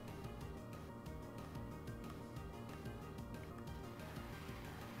legit.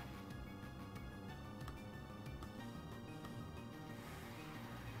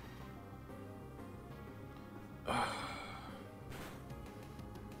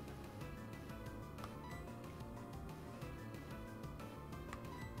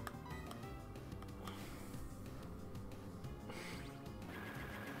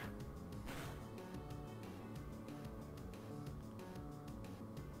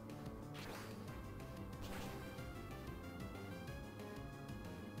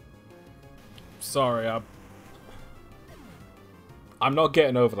 Sorry, I'm not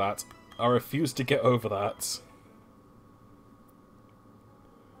getting over that. I refuse to get over that.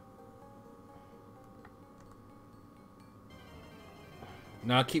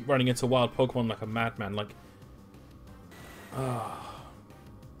 Now I keep running into wild Pokemon like a madman, like...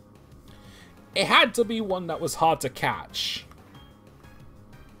 It had to be one that was hard to catch.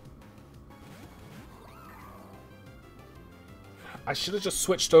 I should have just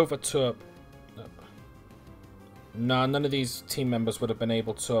switched over to... Nah, none of these team members would have been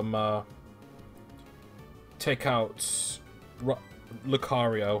able to take out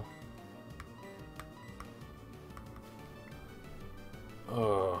Lucario.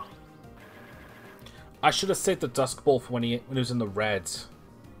 Ugh. I should have saved the Dusk Ball for when he was in the red.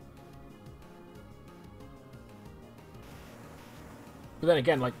 But then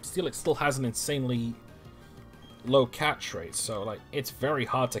again, like, Steelix still has an insanely low catch rate, so like it's very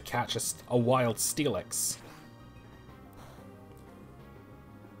hard to catch a wild Steelix.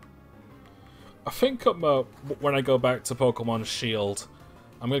 I think when I go back to Pokemon Shield,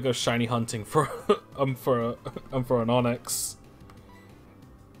 I'm gonna go shiny hunting for for an Onix.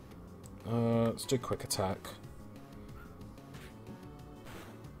 Let's do quick attack.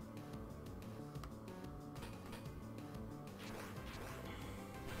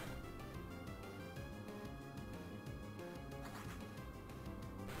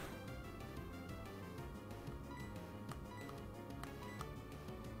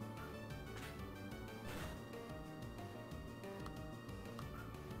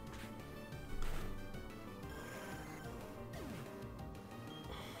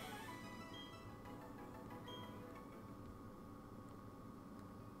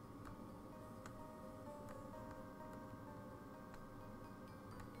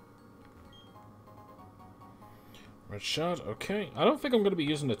 Red Shard, okay. I don't think I'm going to be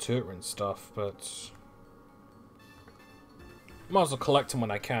using the tutor and stuff, but might as well collect them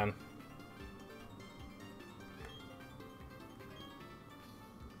when I can.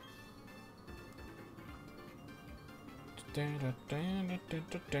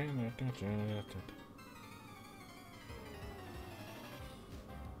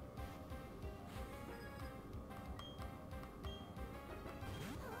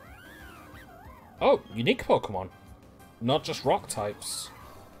 Oh, unique Pokemon. Not just rock types.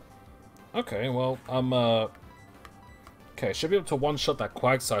 Okay, well, okay, should be able to one-shot that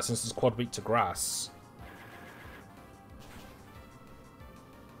Quagsire since it's quad weak to grass.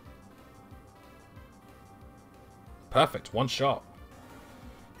 Perfect, one shot.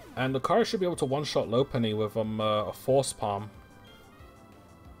 And Lucario should be able to one-shot Lopunny with a Force Palm.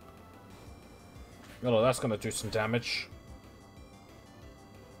 Oh, that's gonna do some damage.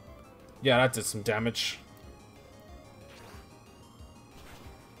 Yeah, that did some damage.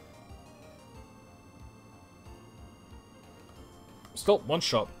 Still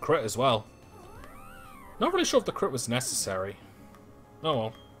one-shot crit as well. Not really sure if the crit was necessary. Oh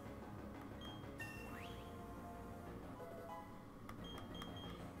well.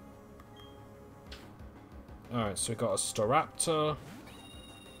 Alright, so we got a Staraptor.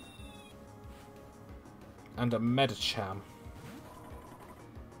 And a Medicham.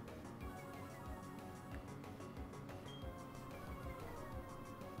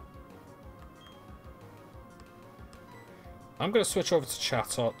 I'm going to switch over to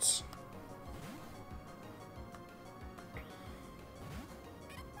Chatot.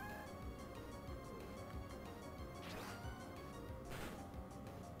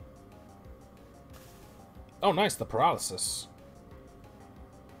 Oh, nice, the paralysis.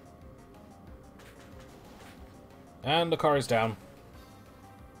 And the car is down.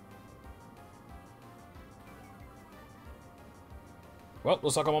 Well,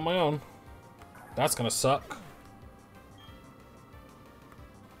 looks like I'm on my own. That's going to suck.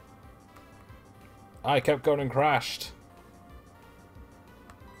 I kept going and crashed.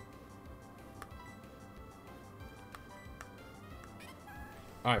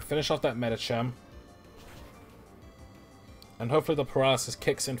 Alright, finish off that Medicham. And hopefully the paralysis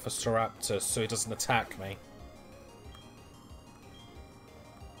kicks in for Staraptor so he doesn't attack me.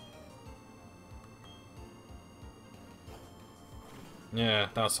 Yeah,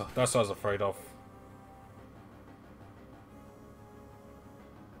 that's what I was afraid of.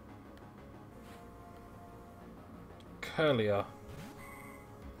 Curlier.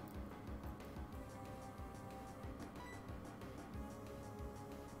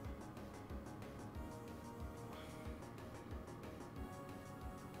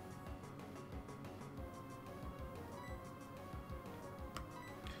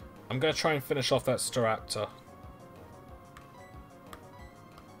 I'm going to try and finish off that Staraptor.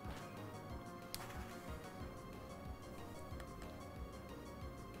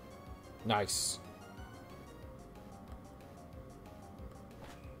 Nice.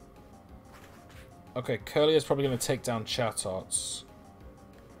 Okay, Curly is probably going to take down Chatots.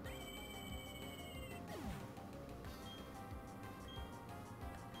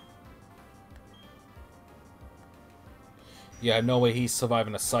 Yeah, no way he's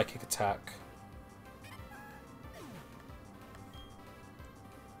surviving a psychic attack.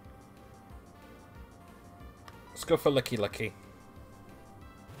 Let's go for Licky Licky.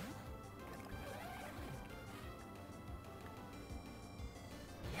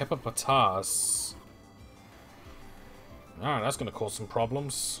 Hippopotas. Alright, that's gonna cause some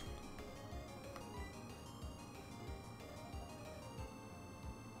problems.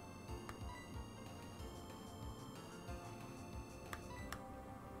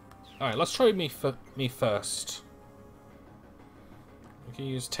 Alright, let's try me first. We can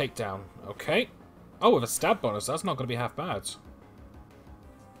use takedown. Okay. Oh, with a stab bonus, that's not going to be half bad.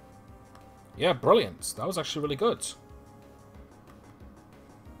 Yeah, brilliant. That was actually really good.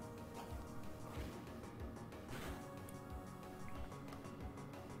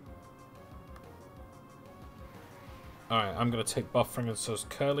 Alright, I'm going to take buffering and so's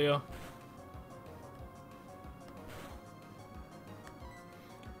Curlier.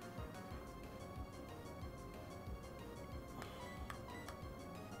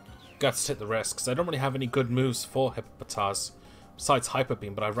 Got to take the risk, because I don't really have any good moves for Hippopotas, besides Hyper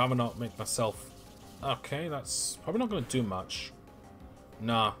Beam, but I'd rather not make myself... Okay, that's probably not going to do much.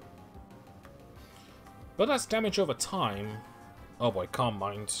 Nah. But that's damage over time. Oh boy, Calm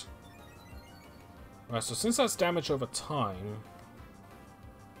Mind. Alright, so since that's damage over time...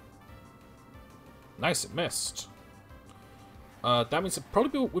 Nice, it missed. That means it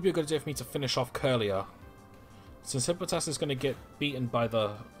probably would be a good idea for me to finish off Curlier. Since Hippopotas is going to get beaten by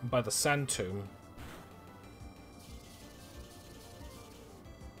the Sand Tomb.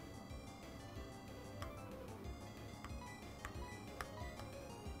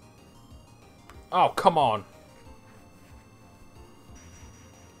 Oh, come on.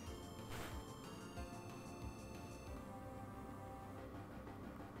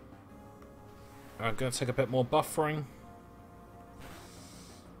 I'm going to take a bit more buffering.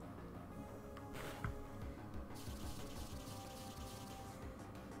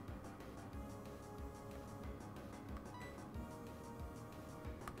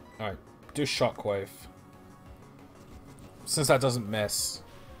 Alright, do Shockwave. Since that doesn't miss.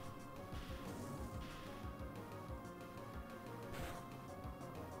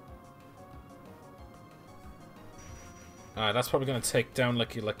 Alright, that's probably going to take down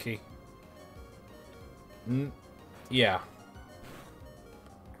Licky Licky. Yeah.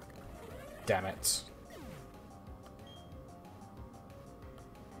 Damn it.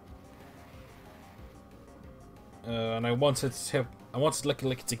 And I wanted Licky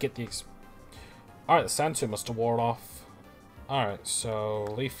Licky to get the... Alright, the Sand Tomb must have wore it off. Alright, so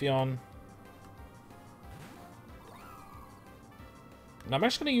Leafeon. Now I'm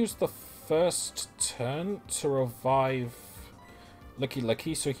actually going to use the first turn to revive Licky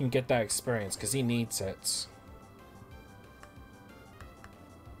Licky so he can get that experience, because he needs it.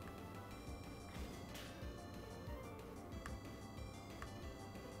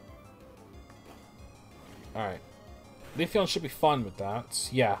 Alright. Leafeon should be fine with that.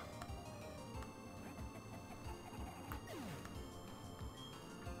 Yeah.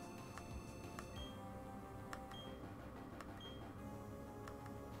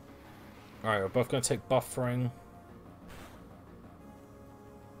 Alright, we're both going to take buffering.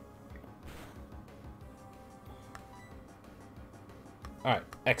 Alright,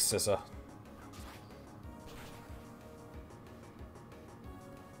 X-Scissor.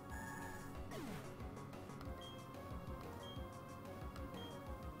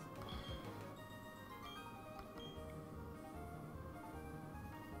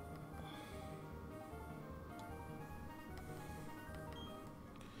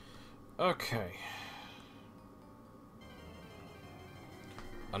 Okay.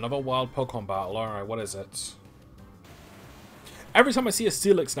 Another wild Pokemon battle. Alright, what is it? Every time I see a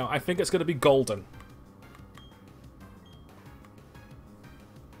Steelix now, I think it's going to be golden.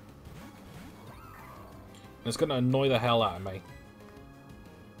 It's going to annoy the hell out of me.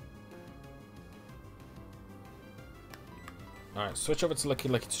 Alright, switch over to Licky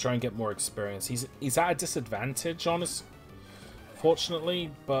Licky to try and get more experience. He's at a disadvantage, honestly.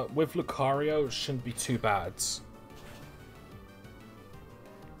 Fortunately, but with Lucario, it shouldn't be too bad.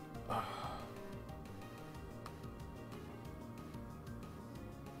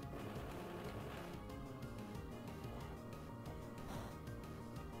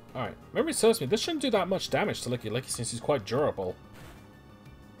 Alright, memory serves me, this shouldn't do that much damage to Licky Licky since he's quite durable.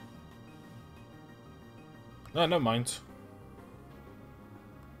 No, never mind.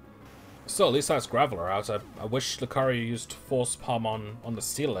 Still, at least that's Graveler out. I wish Lucario used Force Palm on the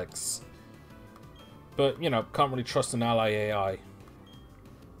Steelix. But, you know, can't really trust an ally AI.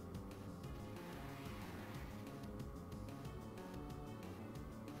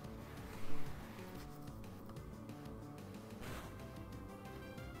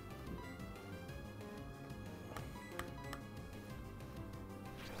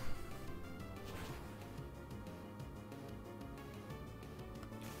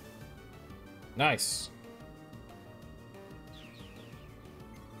 Nice.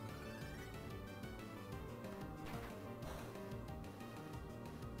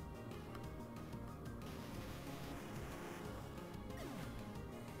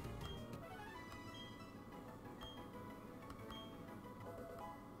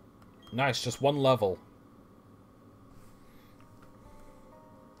 Nice, just one level.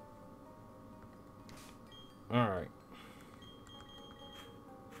 Alright.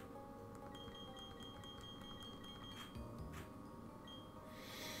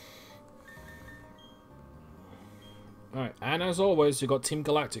 Alright, and as always, you've got Team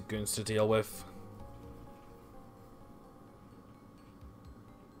Galactic goons to deal with.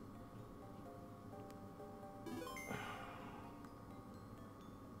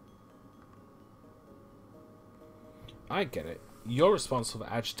 I get it. You're responsible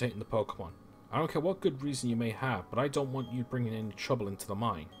for agitating the Pokemon. I don't care what good reason you may have, but I don't want you bringing any trouble into the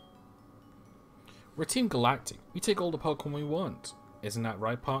mine. We're Team Galactic. We take all the Pokemon we want. Isn't that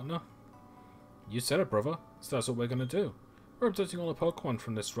right, partner? You said it, brother. So that's what we're going to do. We're abducting all the Pokemon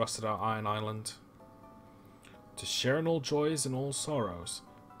from this rusted-out Iron Island. To share in all joys and all sorrows.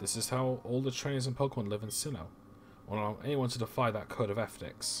 This is how all the trainers and Pokemon live in Sinnoh. I don't want anyone to defy that code of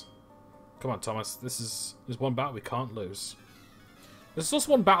ethics. Come on, Thomas. There's one battle we can't lose. There's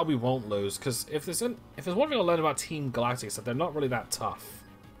also one battle we won't lose, because if there's one thing I learned about Team Galactic, is that they're not really that tough.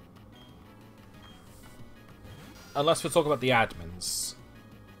 Unless we're talking about the admins.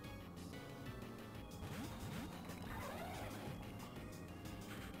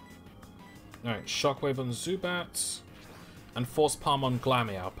 Alright, Shockwave on Zubat. And Force Palm on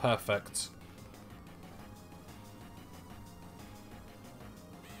Glameow. Perfect.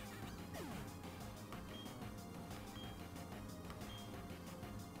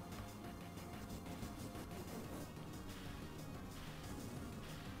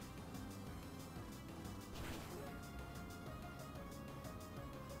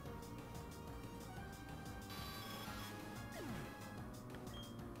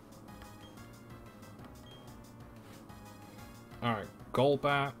 Alright,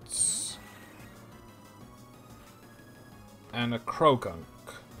 Golbat. And a Krogunk.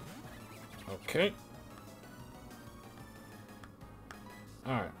 Okay.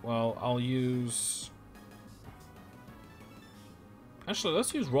 Alright, well, I'll use... Actually,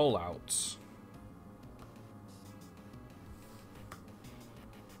 let's use Rollouts.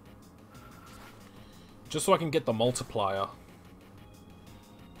 Just so I can get the multiplier.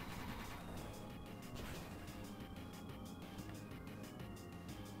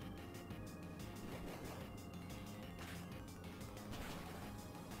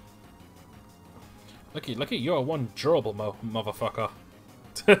 Lucky, you're one durable motherfucker.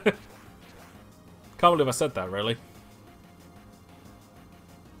 Can't believe I said that, really. Do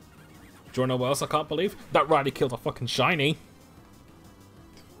you wanna know what else I can't believe? That Riley killed a fucking shiny.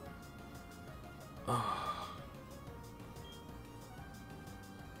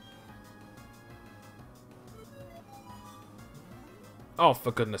 Oh,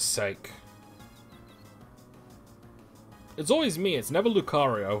 for goodness sake. It's always me, it's never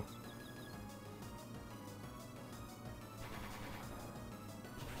Lucario.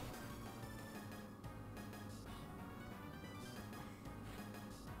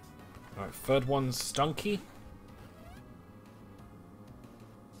 Alright, third one's Stunky.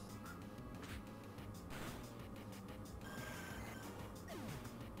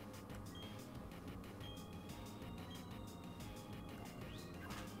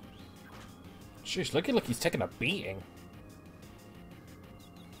 Sheesh, look, he's taking a beating.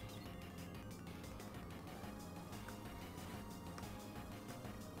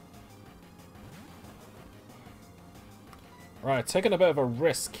 Right, taking a bit of a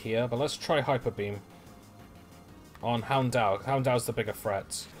risk here, but let's try Hyper Beam on Houndour. Houndour's the bigger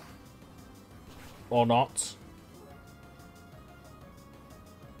threat. Or not.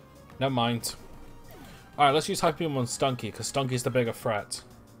 Never mind. Alright, let's use Hyper Beam on Stunky, because Stunky's the bigger threat.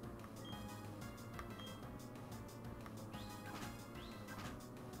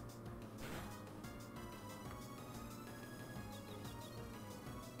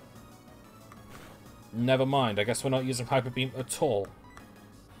 Never mind, I guess we're not using Hyper Beam at all.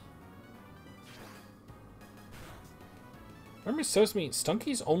 Memory serves me,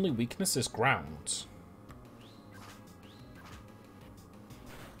 Stunky's only weakness is ground.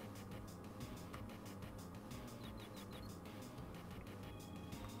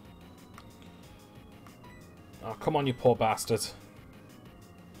 Oh, come on, you poor bastard.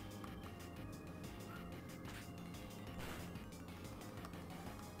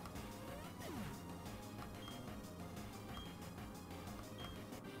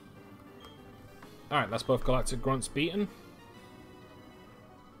 Alright, that's both Galactic Grunts beaten.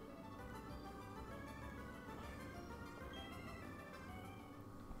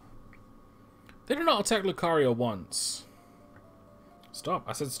 They did not attack Lucario once. Stop,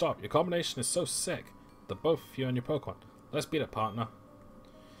 I said stop. Your combination is so sick that both of you and your Pokemon. Let's beat it, partner.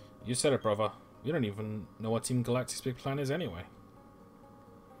 You said it, brother. We don't even know what Team Galactic's big plan is anyway.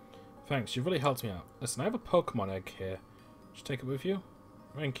 Thanks, you've really helped me out. Listen, I have a Pokemon egg here. Should take it with you?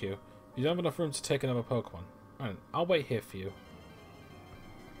 Thank you. You don't have enough room to take another Pokemon. Alright, I'll wait here for you.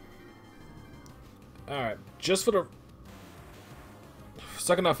 Alright, just for the... For a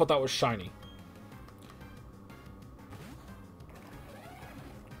second I thought that was shiny.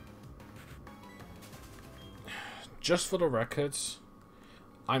 Just for the records,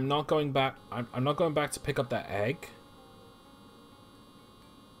 I'm not going back. I'm not going back to pick up that egg.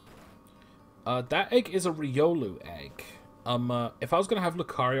 That egg is a Riolu egg. If I was gonna have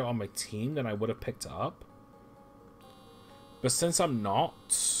Lucario on my team, then I would have picked it up. But since I'm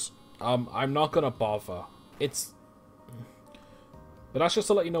not, I'm not gonna bother. But that's just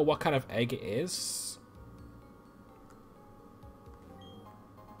to let you know what kind of egg it is.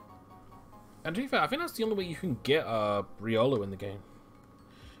 And to be fair, I think that's the only way you can get a Riolu in the game.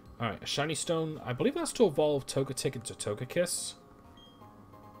 Alright, a Shiny Stone. I believe that's to evolve Togetic into Togekiss.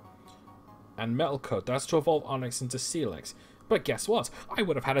 And Metal Coat. That's to evolve Onix into Steelix. But guess what? I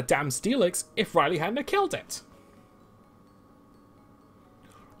would have had a damn Steelix if Riley hadn't killed it.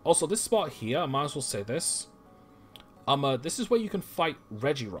 Also, this spot here, I might as well say this. This is where you can fight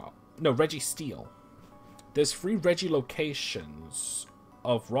Registeel. There's 3 Regi locations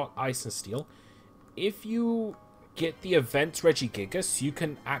of Rock, Ice, and Steel. If you get the event Regigigas, you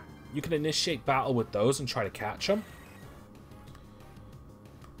can initiate battle with those and try to catch them.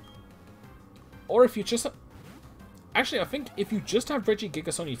 Or if you just... Actually, I think if you just have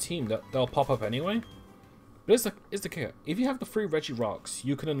Regigigas on your team, they'll pop up anyway. But here's the kicker. If you have the 3 Regirocks,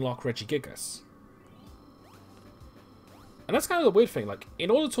 you can unlock Regigigas. And that's kind of the weird thing. Like,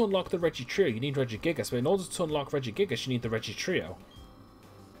 in order to unlock the Regitrio, you need Regigigas. But in order to unlock Regigigas, you need the Regitrio.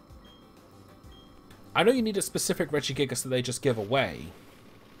 I know you need a specific Regigigas that they just give away.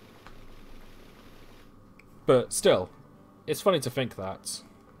 But still, it's funny to think that.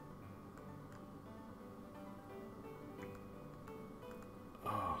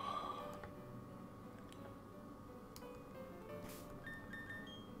 Oh.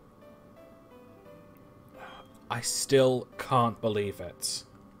 I still can't believe it.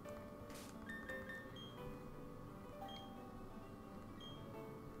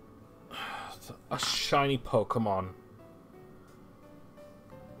 A shiny Pokemon.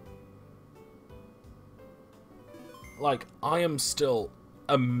 Like, I am still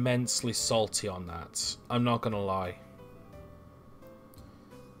immensely salty on that. I'm not gonna lie.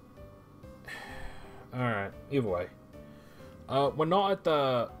 Alright, either way. We're not at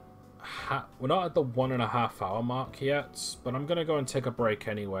the 1.5 hour mark yet, but I'm gonna go and take a break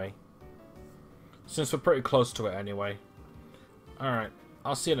anyway. Since we're pretty close to it anyway. Alright,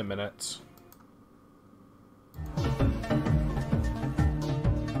 I'll see you in a minute.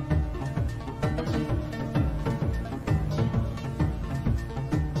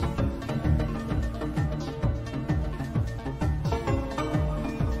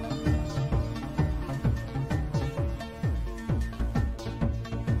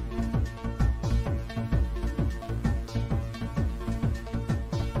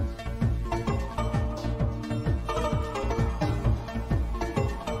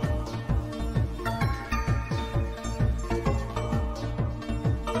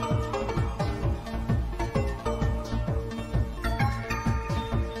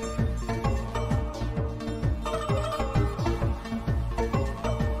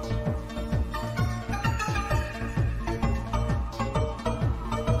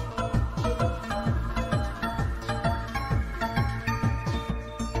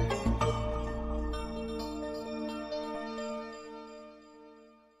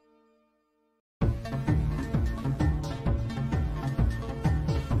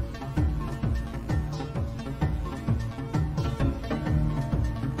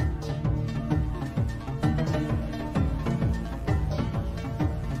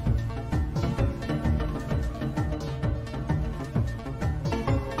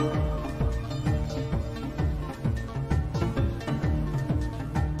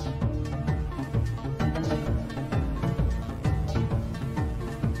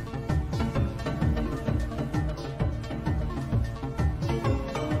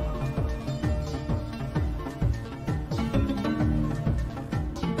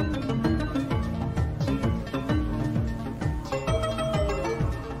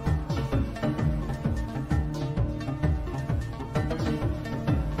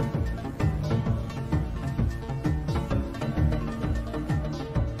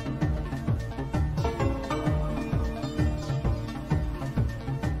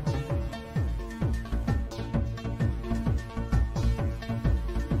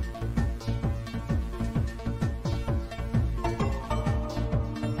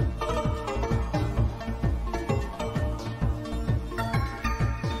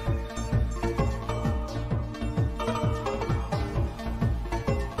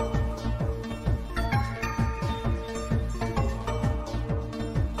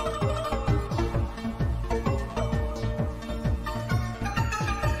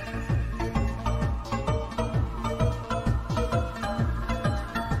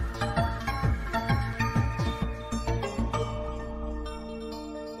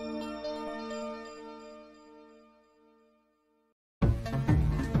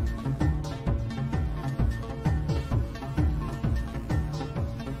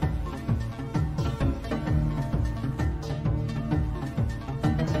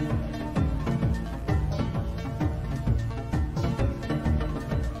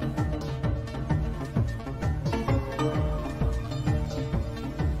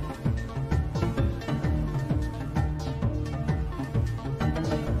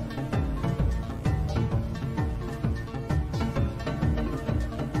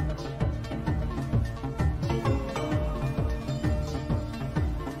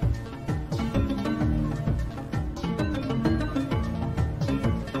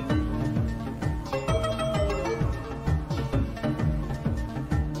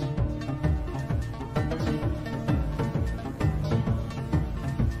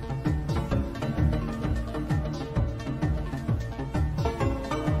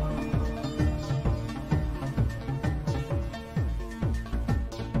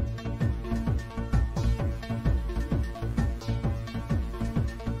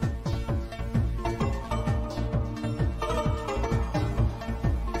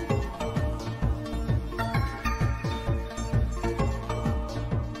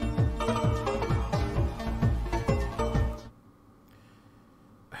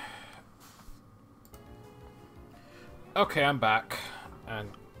 Okay, I'm back. And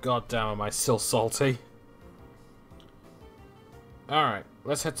goddamn am I still salty. Alright,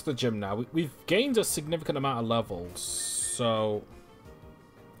 let's head to the gym now. We've gained a significant amount of levels, so...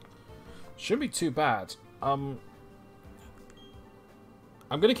 shouldn't be too bad. I'm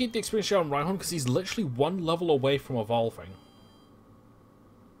gonna keep the experience share on Rhyhorn because he's literally one level away from evolving.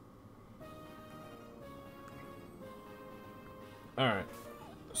 Alright.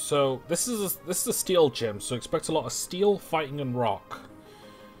 So, this is a steel gym, so expect a lot of steel, fighting, and rock.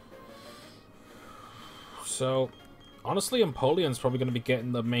 So, honestly, Empoleon's probably going to be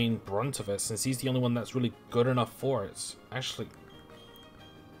getting the main brunt of it, since he's the only one that's really good enough for it. Actually,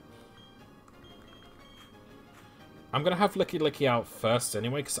 I'm going to have Licky Licky out first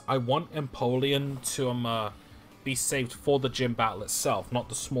anyway, because I want Empoleon to be saved for the gym battle itself, not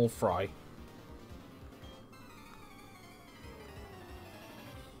the small fry.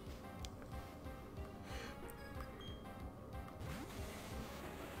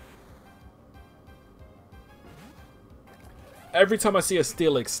 Every time I see a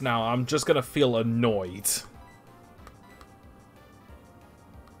Steelix now, I'm just gonna feel annoyed.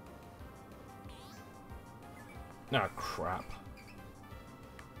 Ah, crap.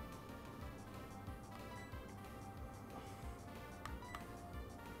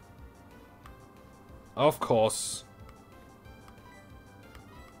 Of course.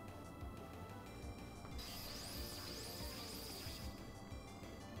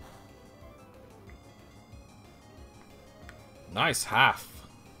 Nice half.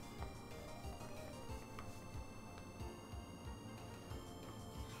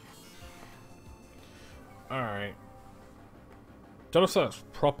 Alright. Don't know if that's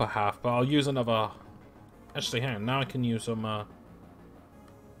proper half, but I'll use another... Actually, hang on. Now I can use some,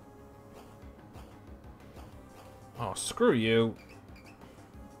 Oh, screw you.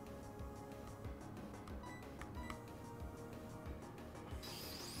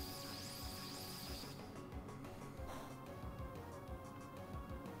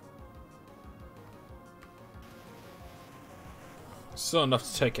 Still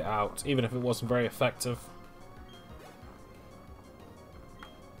enough to take it out, even if it wasn't very effective.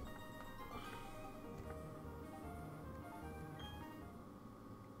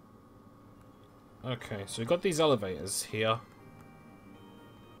 Okay, so we've got these elevators here.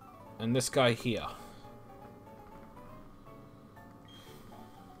 And this guy here.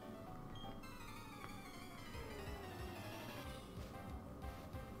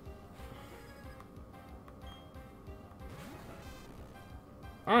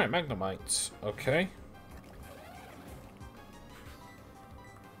 Alright, Magnemite. Okay.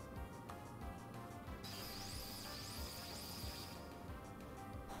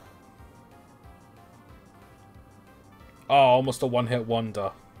 Oh, almost a one-hit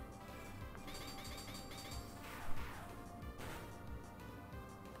wonder.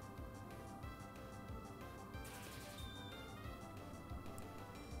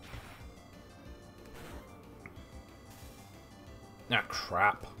 Ah,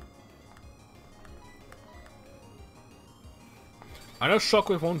 crap. I know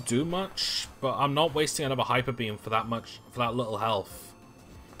Shockwave won't do much, but I'm not wasting another Hyper Beam for that little health.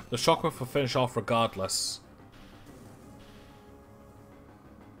 The Shockwave will finish off regardless.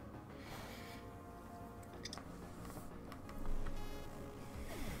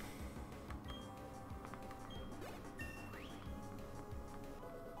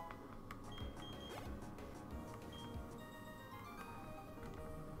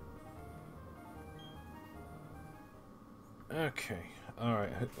 Okay,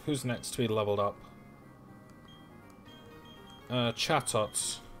 alright, who's next to be leveled up?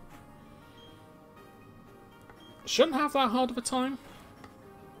 Chatots. Shouldn't have that hard of a time.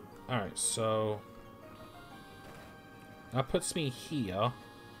 Alright, so... that puts me here.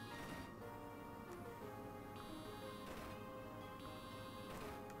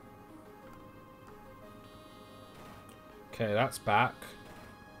 Okay, that's back.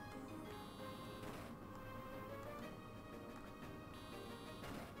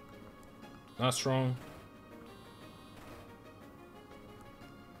 That's wrong.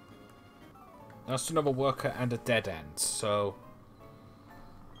 That's another worker and a dead end, so...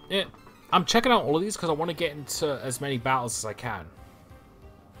 yeah, I'm checking out all of these because I want to get into as many battles as I can.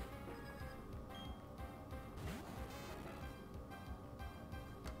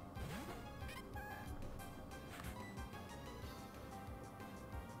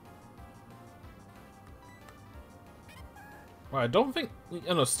 Right, I don't think... you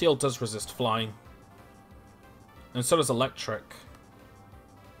know, steel does resist flying. And so does electric.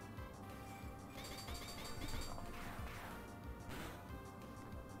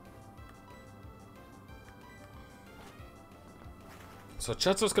 So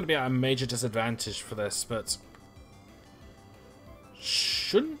Cheto's going to be at a major disadvantage for this, but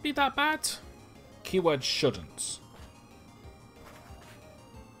shouldn't be that bad. Keyword shouldn't.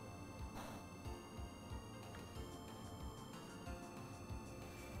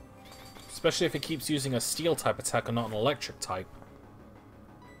 Especially if it keeps using a steel type attack and not an electric type.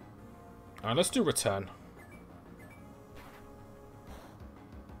 Alright, let's do return.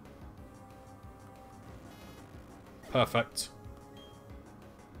 Perfect.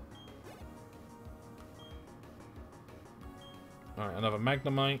 Alright, another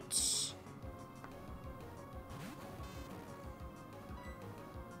Magnemite.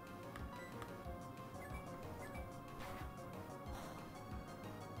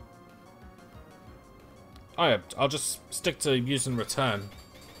 Alright, I'll just stick to using return.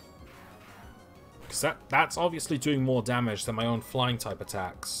 Because that's obviously doing more damage than my own flying type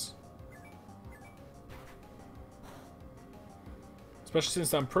attacks. Especially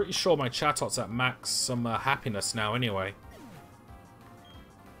since I'm pretty sure my Chatot's at max some happiness now anyway.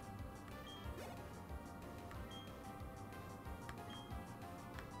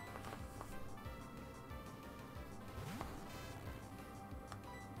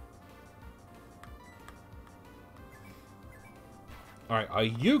 Alright, are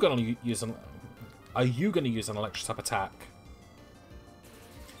you gonna use an electric type attack?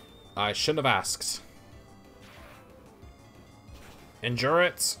 I shouldn't have asked. Endure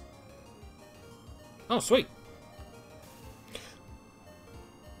it. Oh, sweet.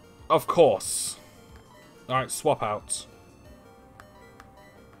 Of course. Alright, swap out.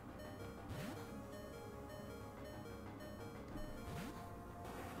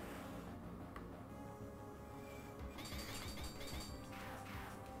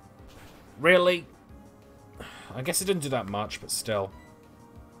 Really? I guess it didn't do that much, but still.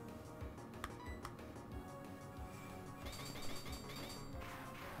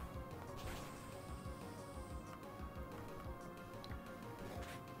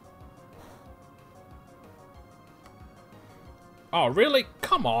 Oh, really?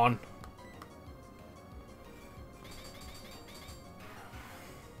 Come on.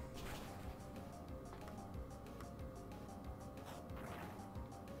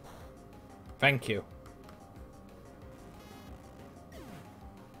 Thank you.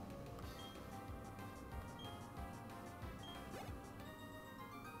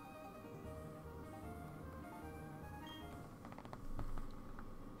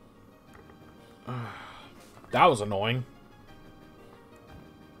 That was annoying.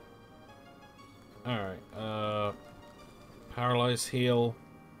 Alright, paralyze heal.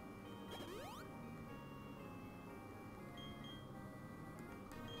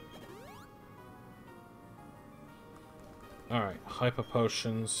 Alright, hyper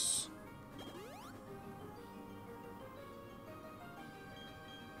potions.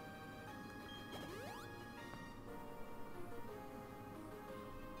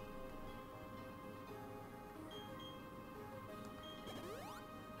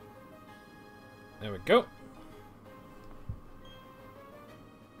 There we go.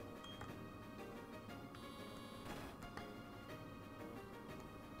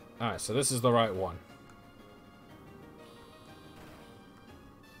 Alright, so this is the right one.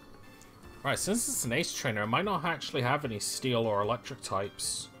 Right, since it's an ace trainer, it might not actually have any steel or electric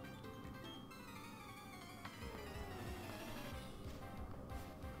types.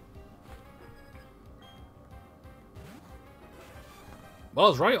 Well, I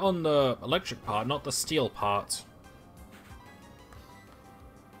was right on the electric part, not the steel part.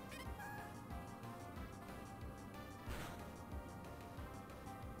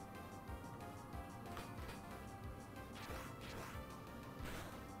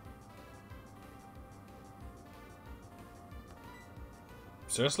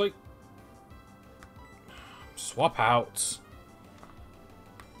 Seriously? Swap out.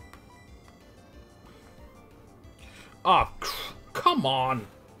 Oh, come on.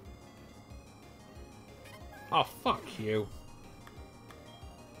 Oh, fuck you.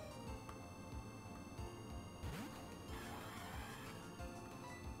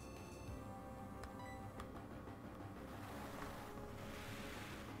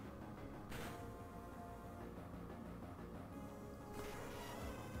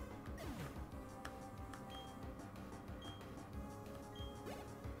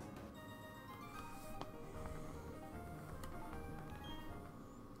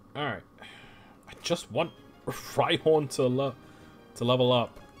 Alright. I just want Rhyhorn to level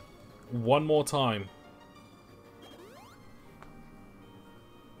up one more time.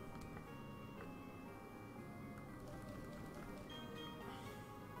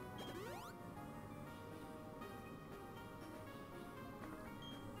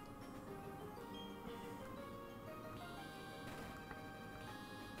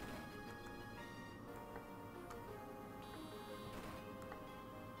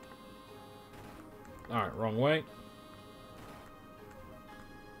 Alright, wrong way.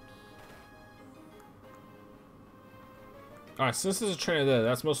 Alright, since there's a trainer there,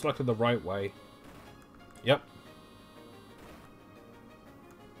 that's most likely the right way. Yep.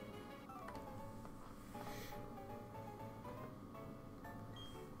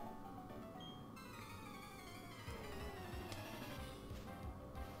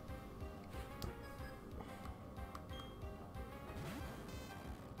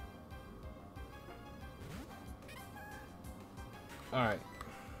 Alright.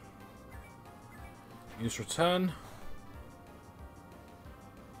 Use return.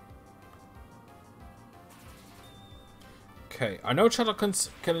 Okay, I know Shadow can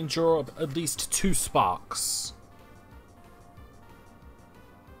endure at least 2 sparks.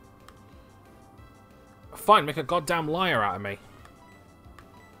 Fine, make a goddamn liar out of me.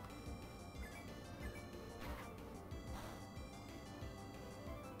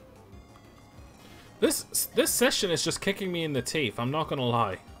 This session is just kicking me in the teeth, I'm not gonna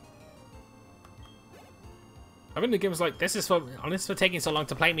lie. I think the game's like, this is for taking so long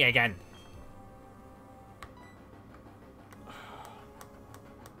to play me again.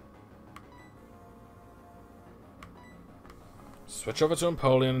 Switch over to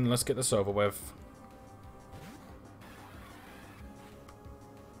Napoleon and let's get this over with.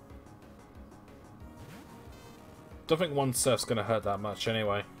 Don't think one surf's gonna hurt that much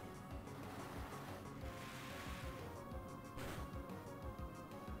anyway.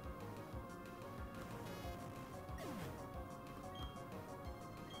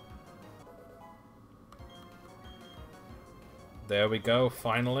 There we go,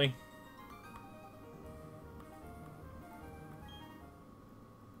 finally.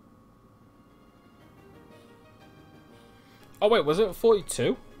 Oh wait, was it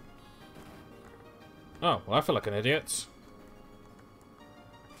 42? Oh, well I feel like an idiot.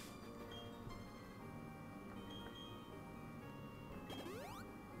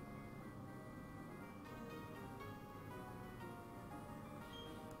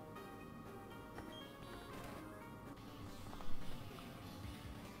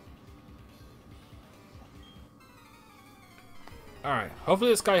 Alright, hopefully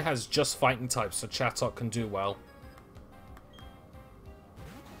this guy has just fighting types so Chatot can do well.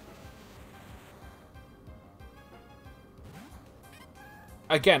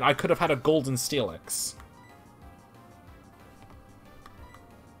 Again, I could have had a golden Steelix.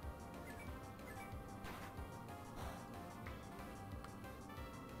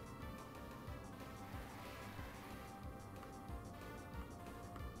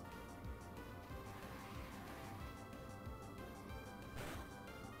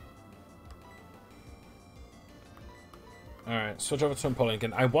 Alright, switch over to Napoleon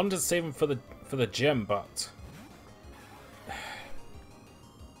again. I wanted to save him for the gym, but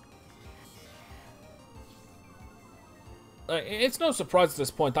it's no surprise at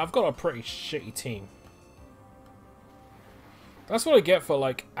this point. I've got a pretty shitty team. That's what I get for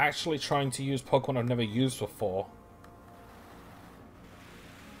like actually trying to use Pokemon I've never used before.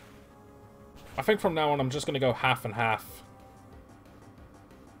 I think from now on I'm just gonna go half and half.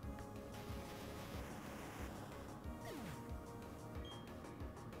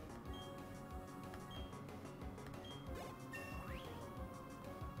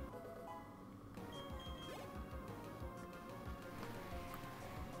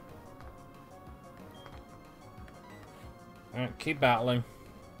 Alright, keep battling.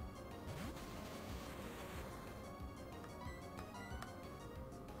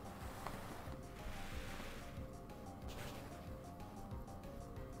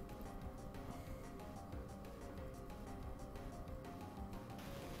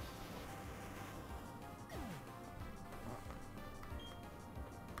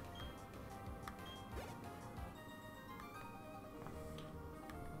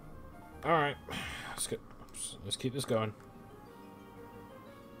 Alright, let's keep this going.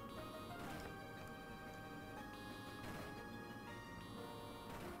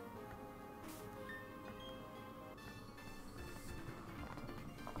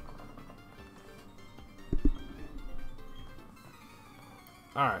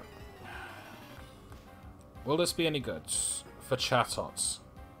 Alright. Will this be any good for Chatots?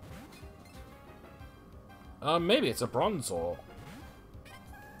 Maybe it's a Bronzor.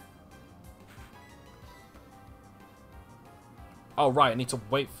 Oh, right, I need to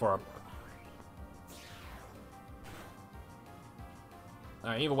wait for a...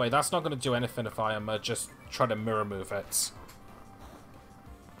 either way, that's not going to do anything if I am just trying to mirror move it.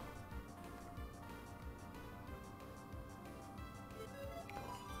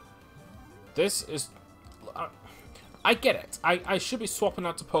 This is... I get it. I should be swapping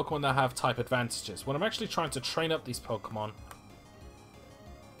out to Pokemon that have type advantages when I'm actually trying to train up these Pokemon.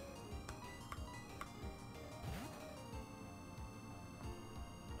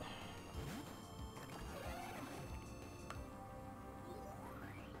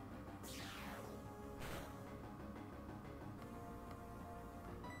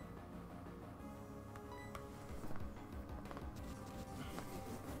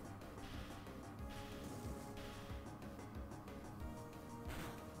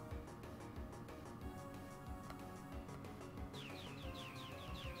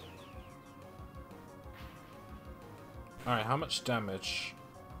 Alright, how much damage?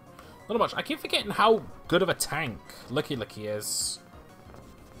 Not much. I keep forgetting how good of a tank Licky is.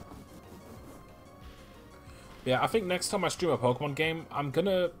 Yeah, I think next time I stream a Pokemon game, I'm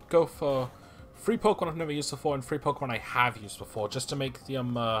gonna go for 3 Pokemon I've never used before and 3 Pokemon I have used before, just to make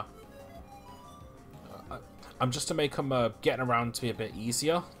the just to make them getting around to be a bit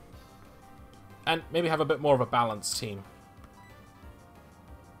easier, and maybe have a bit more of a balanced team.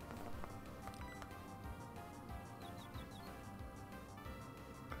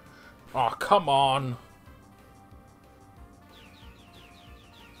 Oh, come on.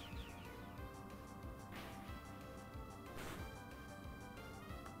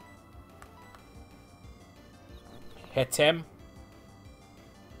 Hit him.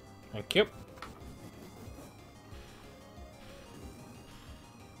 Thank you.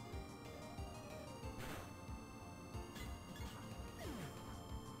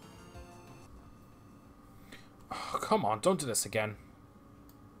 Oh, come on, don't do this again.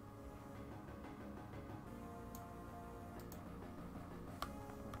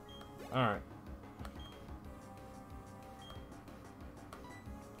 Alright.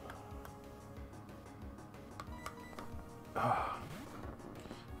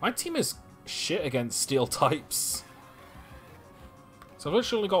 My team is shit against steel types. So I've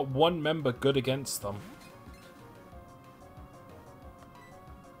literally only got 1 member good against them.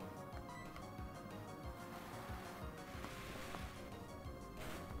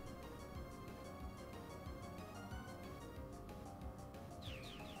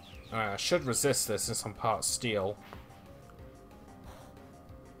 Alright, I should resist this since I'm part steel.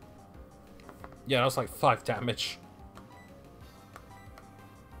 Yeah, that was like 5 damage.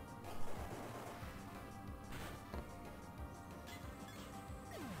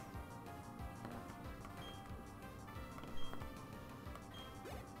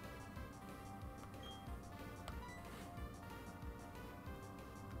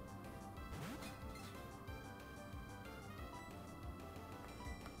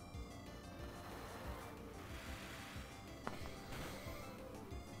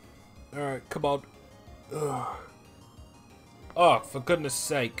 Alright, come on. Ugh. Oh, for goodness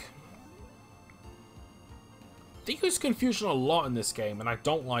sake. They use confusion a lot in this game, and I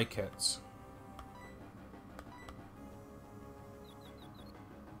don't like it.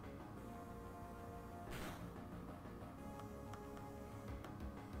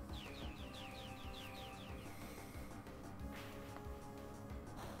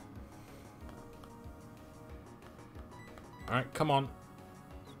 Alright, come on.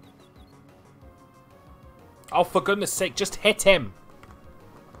 Oh, for goodness sake, just hit him!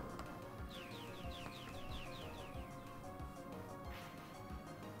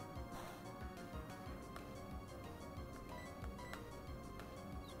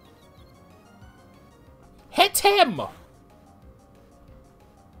 Hit him!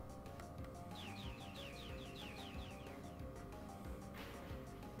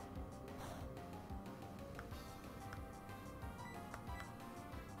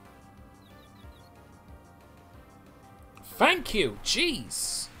 Thank you!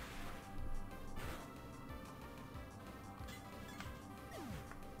 Jeez!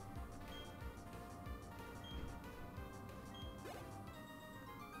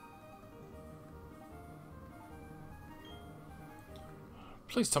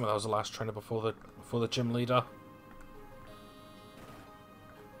 Please tell me that was the last trainer before the gym leader.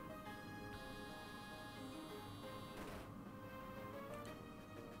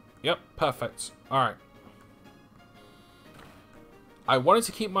 Yep, perfect. Alright. I wanted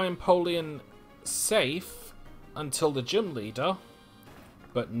to keep my Empoleon safe until the gym leader,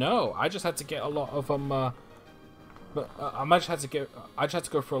 but no, I just had to get a lot of I just had to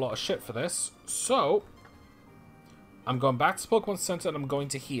go through a lot of shit for this. So I'm going back to Pokemon Center and I'm going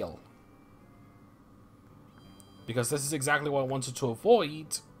to heal, because this is exactly what I wanted to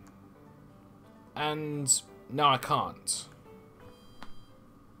avoid, and now I can't.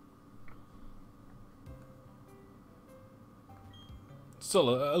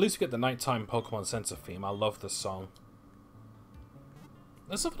 Still, at least we get the nighttime Pokemon Center theme. I love this song.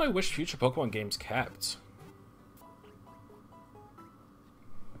 That's something I wish future Pokemon games kept.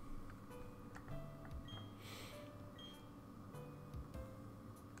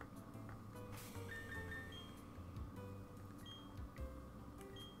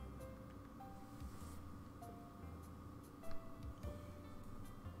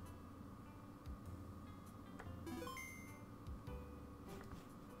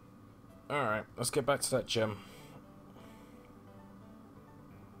 Alright, let's get back to that gym.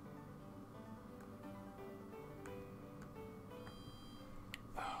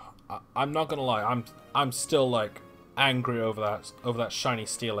 I'm not gonna lie, I'm still like angry over that shiny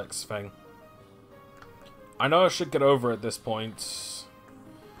Steelix thing. I know I should get over it at this point,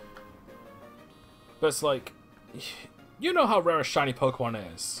 but it's like, you know how rare a shiny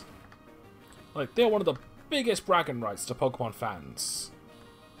Pokemon is. Like, they're one of the biggest bragging rights to Pokemon fans,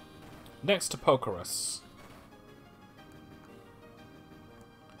 next to Pokerus.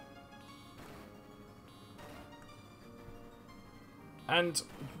 And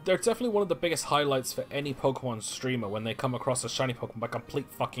they're definitely one of the biggest highlights for any Pokemon streamer when they come across a shiny Pokemon by complete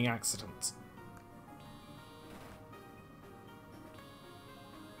fucking accident.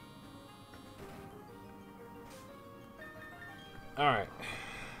 Alright.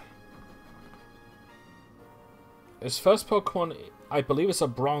 His first Pokemon, I believe, is a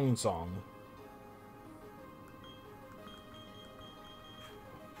Bronzong.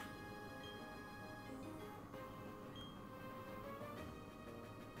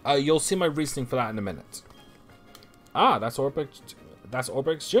 You'll see my reasoning for that in a minute. Ah, that's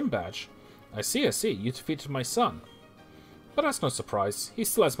Orbig's gym badge. I see. You defeated my son. But that's no surprise. He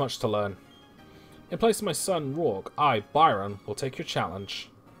still has much to learn. In place of my son, Rourke, I, Byron, will take your challenge.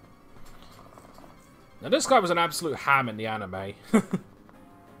 Now, this guy was an absolute ham in the anime.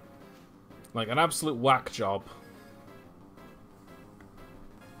 Like, an absolute whack job.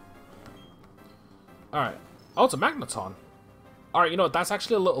 Alright. Oh, it's a Magneton. Alright, you know what? That's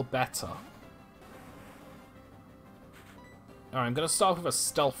actually a little better. Alright, I'm gonna start with a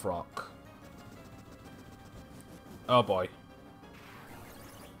Stealth Rock. Oh boy.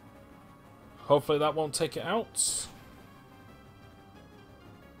 Hopefully that won't take it out.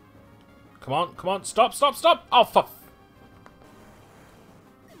 Come on. Stop. Oh, fuck.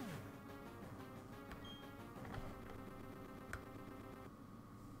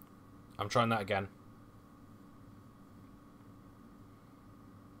 I'm trying that again.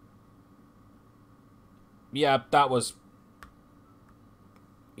 Yeah, that was...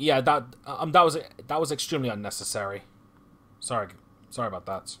 Yeah, that was extremely unnecessary. Sorry about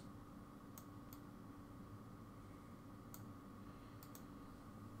that.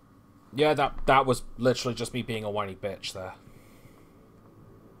 Yeah, that was literally just me being a whiny bitch there.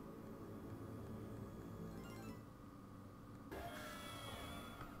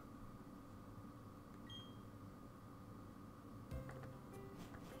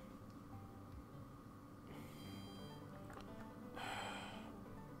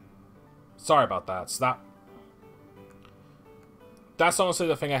 Sorry about that. So that's honestly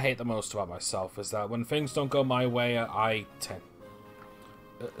the thing I hate the most about myself, is that when things don't go my way, I tend...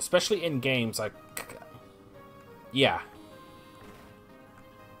 Especially in games, like... Yeah.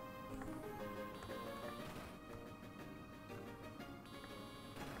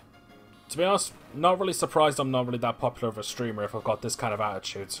 To be honest, not really surprised I'm not really that popular of a streamer if I've got this kind of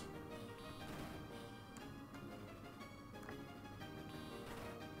attitude.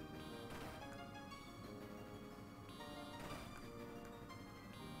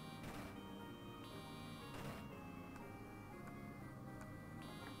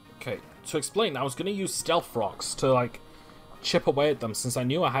 Okay, to explain, I was going to use Stealth Rocks to, like, chip away at them, since I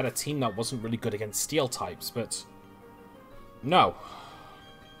knew I had a team that wasn't really good against Steel types, but... No.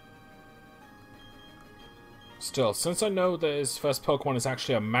 Still, since I know that his first Pokemon is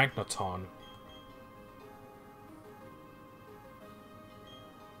actually a Magneton...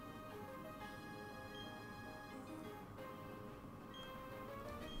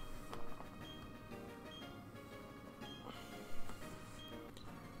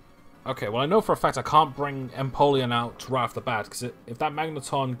 Okay, well I know for a fact I can't bring Empoleon out right off the bat, because if that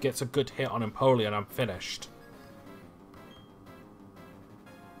Magneton gets a good hit on Empoleon, I'm finished.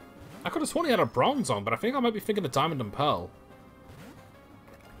 I could have sworn he had a Bronzong, but I think I might be thinking of Diamond and Pearl.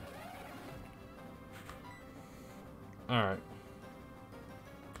 Alright.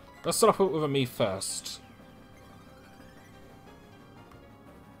 Let's start off with a me first.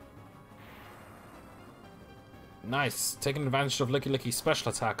 Nice, taking advantage of Licky Licky's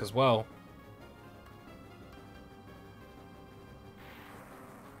special attack as well.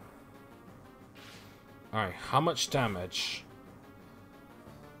 Alright, how much damage?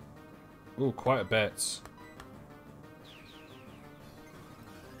 Ooh, quite a bit.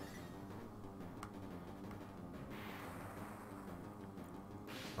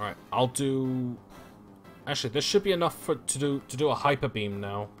 Alright, I'll do... Actually, this should be enough to do a hyper beam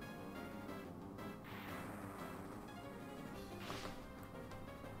now.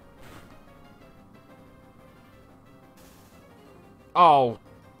 Oh,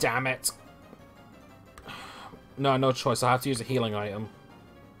 damn it. No choice. I have to use a healing item.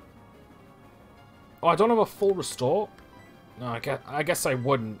 Oh, I don't have a full restore? No, I guess I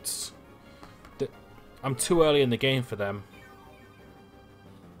wouldn't. I'm too early in the game for them.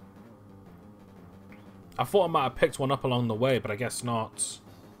 I thought I might have picked one up along the way, but I guess not.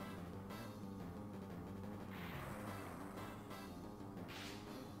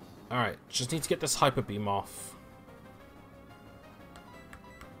 Alright, just need to get this hyper beam off.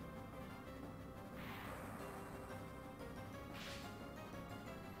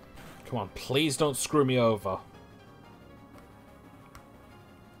 Come on, please don't screw me over.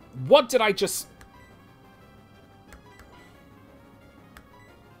 What did I just...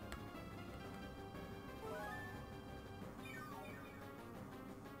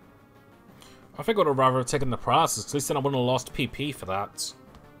 I think I would have rather taken the paralysis. At least then I wouldn't have lost PP for that.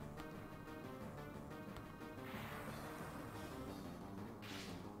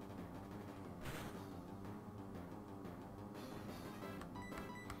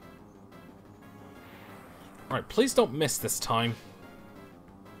 Alright, please don't miss this time.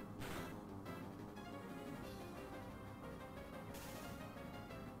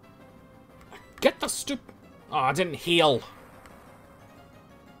 Get the Oh, I didn't heal.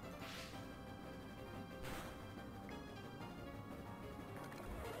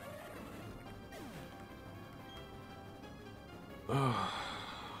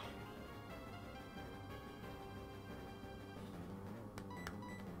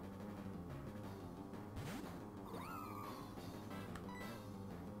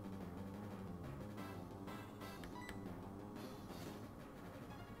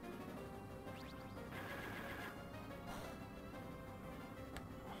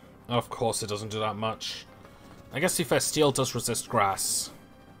 Of course it doesn't do that much. I guess if steel does resist grass.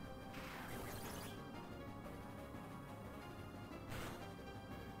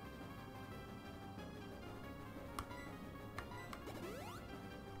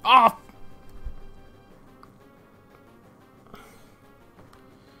 Ah!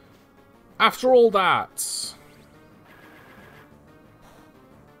 After all that...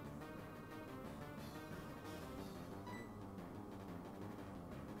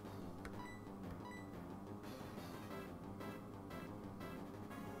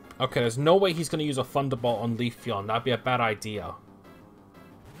 Okay, there's no way he's going to use a Thunderbolt on Leafeon. That'd be a bad idea.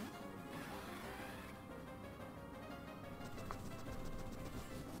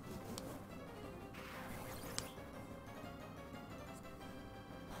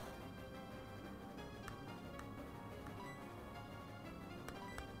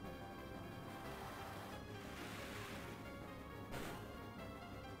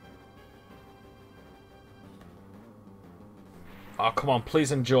 Oh, come on,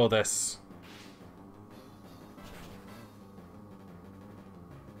 please endure this.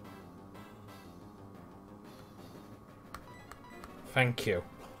 Thank you.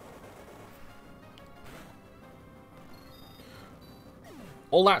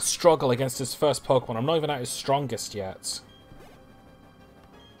 All that struggle against his first Pokemon, I'm not even at his strongest yet.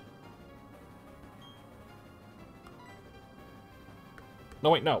 No,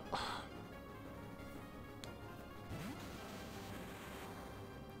 wait, no.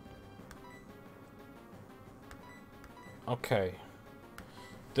 Okay.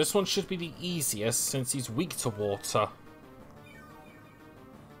 This one should be the easiest since he's weak to water.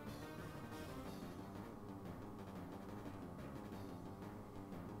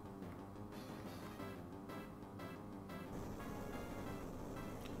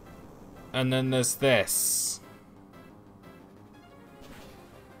 And then there's this.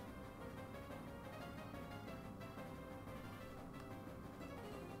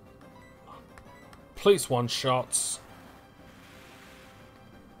 Please one shots.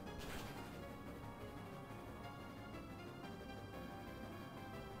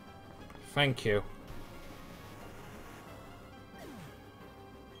 Thank you.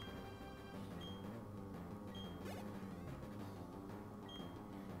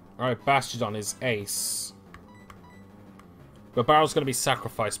 Alright, Bastiodon is ace. But Barrel's going to be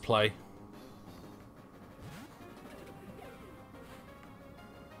sacrifice play.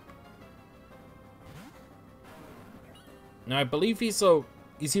 Now, I believe he's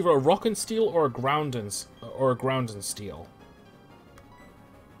either a Rock and Steel or a Ground and Steel.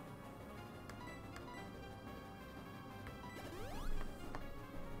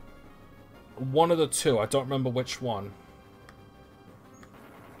 one of the two. I don't remember which one.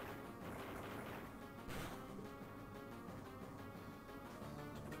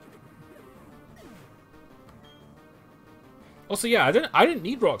 Also, yeah, I didn't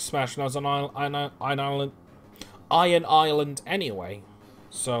need Rock Smash when I was on Iron Island anyway.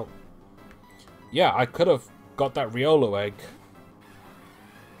 So, yeah, I could have got that Riolu egg.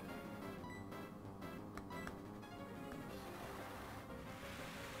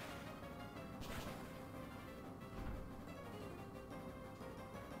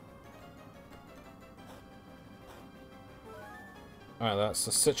 Alright, that's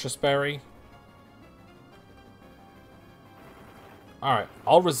the citrus berry. Alright,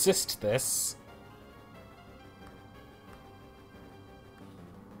 I'll resist this.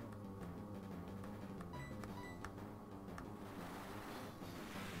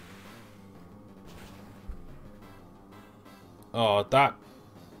 Oh,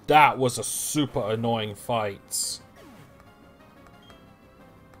 that was a super annoying fight.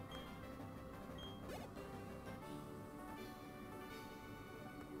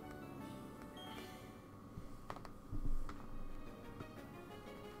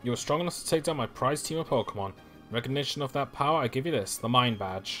 You were strong enough to take down my prized team of Pokemon. In recognition of that power, I give you this, the Mind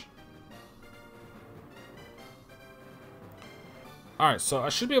Badge. Alright, so I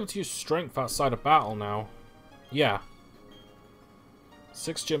should be able to use Strength outside of battle now. Yeah.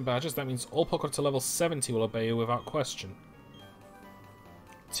 6 gym badges, that means all Pokemon to level 70 will obey you without question.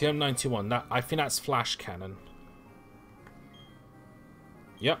 TM91, I think that's Flash Cannon.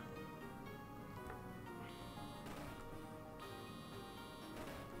 Yep.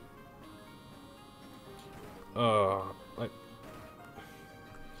 Like...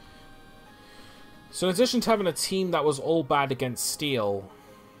 So in addition to having a team that was all bad against Steel,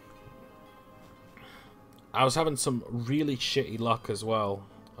 I was having some really shitty luck as well.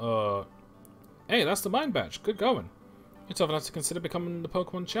 Hey, that's the Mind Badge. Good going. You're tough enough to consider becoming the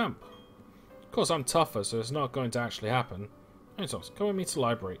Pokemon champ. Of course, I'm tougher, so it's not going to actually happen. Anyways, come with me to the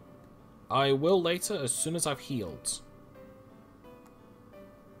library. I will later, as soon as I've healed.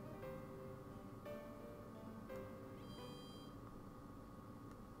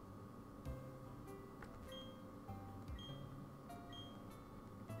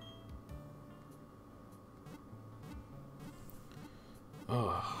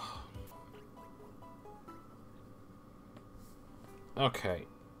 Okay.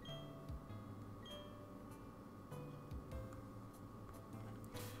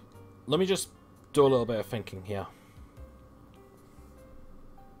 Let me just do a little bit of thinking here.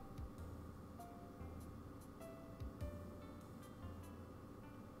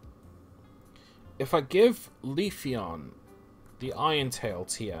 If I give Leafeon the Iron Tail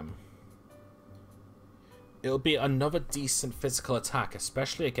TM, it'll be another decent physical attack,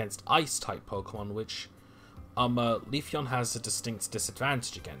 especially against Ice-type Pokemon, which Leafeon has a distinct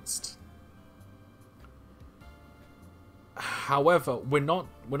disadvantage against. However, we're not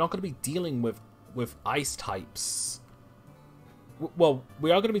going to be dealing with Ice types. Well,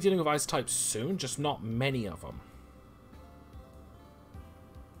 we are going to be dealing with Ice types soon, just not many of them.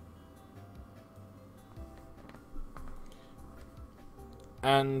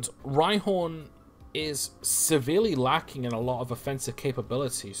 And Rhyhorn is severely lacking in a lot of offensive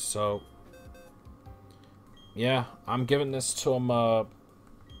capabilities, so yeah, I'm giving this to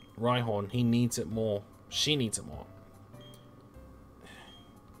Rhyhorn. He needs it more. She needs it more.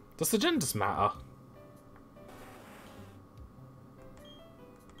 Does the genders matter?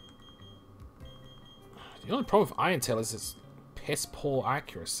 The only problem with Iron Tail is its piss poor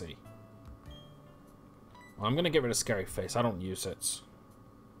accuracy. Well, I'm gonna get rid of Scary Face. I don't use it.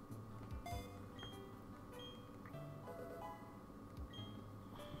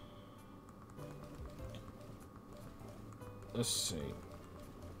 Let's see.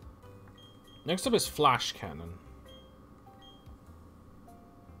 Next up is Flash Cannon.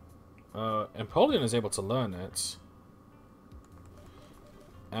 Empoleon is able to learn it.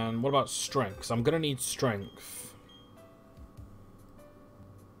 And what about Strength? Because I'm going to need Strength.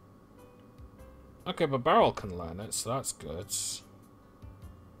 Okay, but Barrel can learn it, so that's good.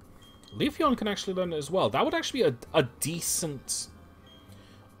 Leafeon can actually learn it as well. That would actually be a decent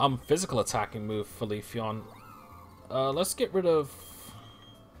physical attacking move for Leafeon. Let's get rid of...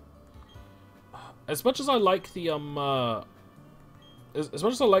 As much as I like the as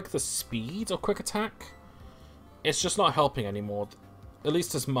much as I like the speed of Quick Attack, it's just not helping anymore. At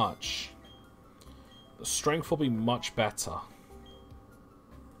least as much. The Strength will be much better.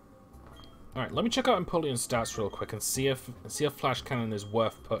 Alright, let me check out Empoleon's stats real quick and see if Flash Cannon is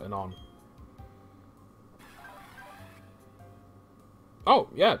worth putting on. Oh,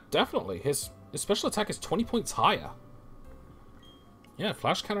 yeah, definitely. His special attack is 20 points higher. Yeah,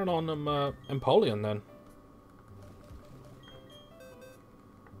 Flash Cannon on Empoleon, then.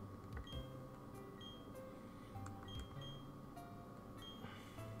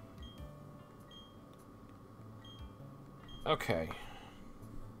 Okay.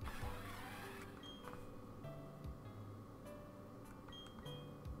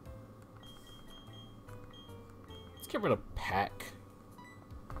 Let's get rid of Peck.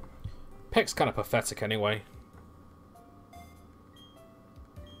 Peck's kind of pathetic anyway.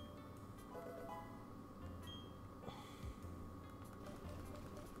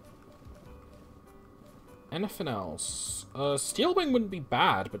 Anything else? Steel Wing wouldn't be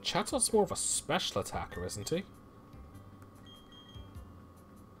bad, but Chatot more of a special attacker, isn't he?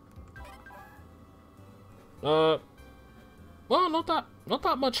 Well, not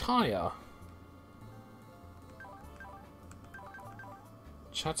that much higher.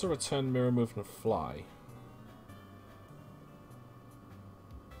 Chatter, return, mirror move, and fly.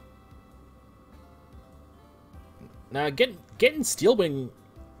 Now, getting Steel Wing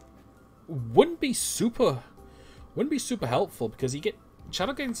wouldn't be super helpful because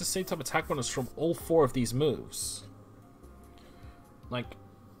Chatter gains the same type of attack bonus from all 4 of these moves. Like,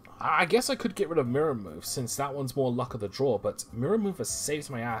 I guess I could get rid of Mirror Move, since that one's more luck of the draw, but Mirror Move has saved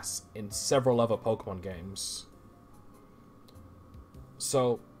my ass in several other Pokemon games.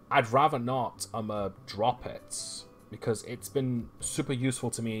 So, I'd rather not drop it, because it's been super useful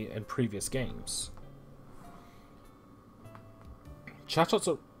to me in previous games. Chatter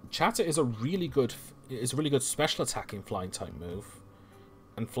is a really good special attacking flying type move,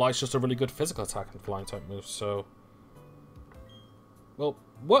 and Fly's just a really good physical attacking flying type move, so... Well,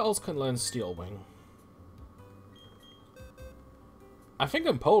 what else can learn Steel Wing? I think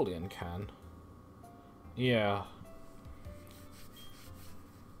Empoleon can. Yeah.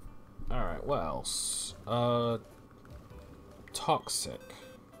 Alright, what else? Toxic.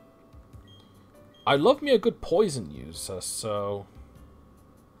 I love me a good poison user, so...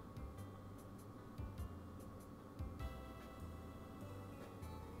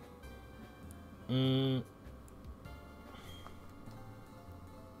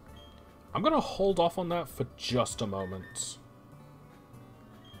 I'm gonna hold off on that for just a moment.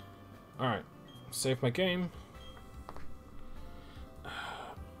 Alright, save my game.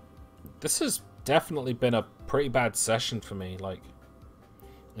 This has definitely been a pretty bad session for me, like...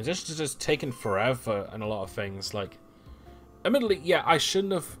 It's just taken forever and a lot of things, like... Admittedly, yeah, I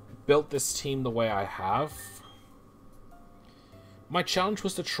shouldn't have built this team the way I have. My challenge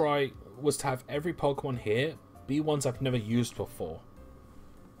was to have every Pokemon here be ones I've never used before.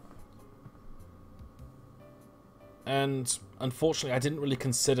 And unfortunately, I didn't really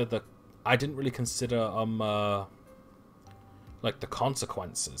consider like the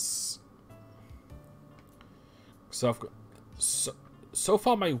consequences. So I've got so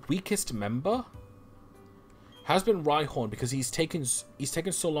far my weakest member has been Rhyhorn because he's taken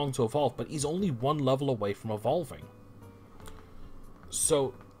so long to evolve, but he's only 1 level away from evolving.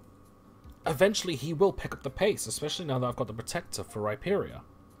 So eventually he will pick up the pace, especially now that I've got the Protector for Rhyperior.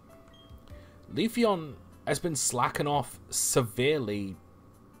 Leafeon has been slacking off severely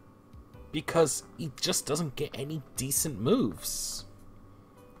because he just doesn't get any decent moves.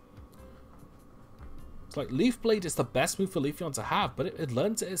 It's like Leaf Blade is the best move for Leafeon to have, but it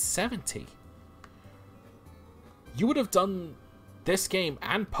learns it at 70. You would have done this game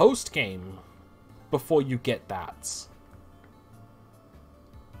and post-game before you get that.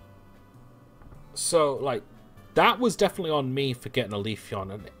 So, like, that was definitely on me for getting a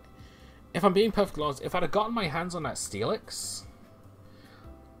Leafeon, and if I'm being perfectly honest, if I'd have gotten my hands on that Steelix,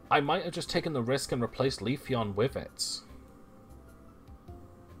 I might have just taken the risk and replaced Leafeon with it.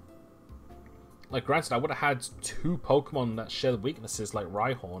 Like, granted, I would have had 2 Pokemon that share weaknesses like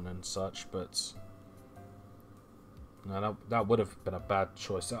Rhyhorn and such, but... No, that would have been a bad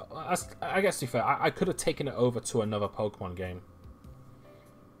choice. I guess, to be fair, I could have taken it over to another Pokemon game.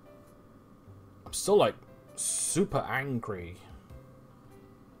 I'm still, like, super angry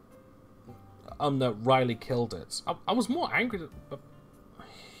that Riley killed it. I was more angry, but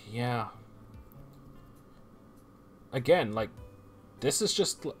yeah. Again, like,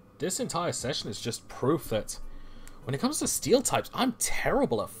 this entire session is just proof that when it comes to steel types, I'm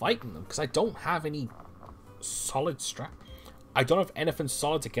terrible at fighting them because I don't have any solid I don't have anything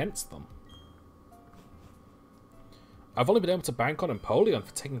solid against them. I've only been able to bank on Empoleon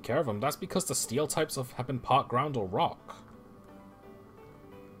for taking care of them. That's because the steel types have been part ground or rock.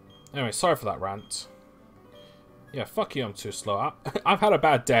 Anyway, sorry for that rant. Yeah, fuck you, I'm too slow. I've had a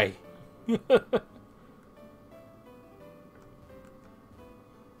bad day.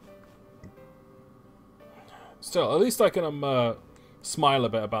 Still, at least I can smile a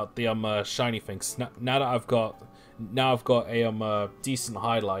bit about the shiny things. Now that I've got a decent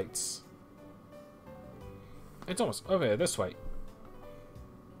highlights. Hey Thomas, over here, this way.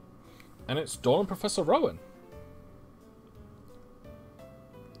 And it's Dawn and Professor Rowan.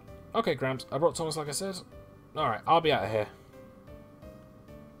 Okay, Gramps, I brought Thomas like I said. Alright, I'll be out of here.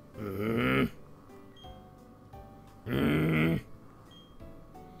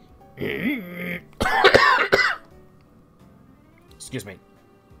 Excuse me.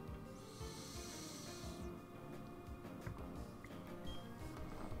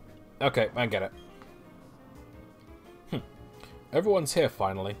 Okay, I get it. Everyone's here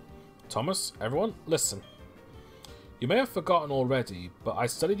finally. Thomas, everyone, listen. You may have forgotten already, but I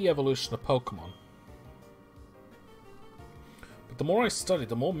study the evolution of Pokemon. But the more I study,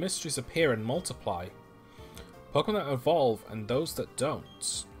 the more mysteries appear and multiply. Pokemon that evolve and those that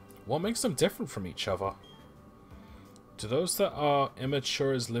don't. What makes them different from each other? Do those that are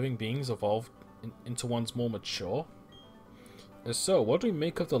immature as living beings evolve into ones more mature? If so, what do we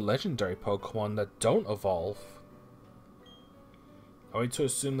make of the legendary Pokemon that don't evolve? Are we to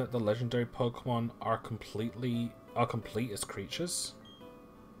assume that the legendary Pokemon are complete as creatures?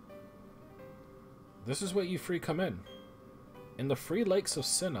 This is where you three come in. In the 3 lakes of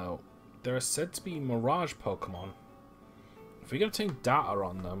Sinnoh, there are said to be Mirage Pokemon. If we can obtain data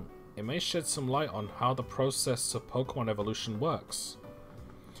on them, it may shed some light on how the process of Pokemon evolution works.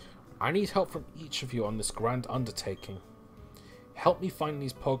 I need help from each of you on this grand undertaking. Help me find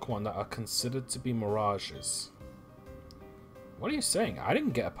these Pokemon that are considered to be mirages. What are you saying? I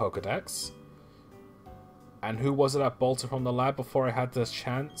didn't get a Pokedex. And who was it that bolted from the lab before I had the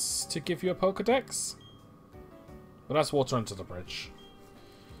chance to give you a Pokedex? But that's water under the bridge.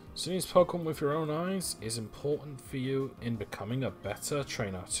 Seeing these Pokemon with your own eyes is important for you in becoming a better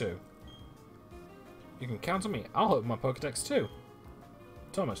trainer too. You can count on me. I'll help my Pokedex too.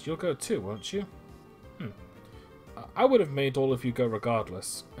 Thomas, you'll go too, won't you? I would have made all of you go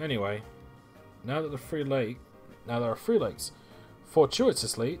regardless. Anyway, now that there are 3 lakes.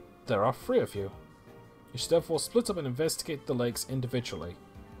 Fortuitously, there are 3 of you. You should therefore split up and investigate the lakes individually.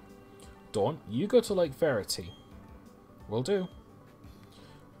 Dawn, you go to Lake Verity. Will do.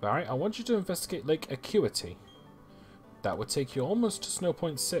 Barry, I want you to investigate Lake Acuity. That would take you almost to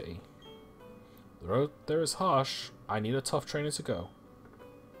Snowpoint City. The road there is harsh. I need a tough trainer to go.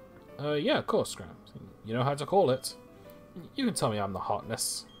 Yeah, of course, Gramps. You know how to call it. You can tell me I'm the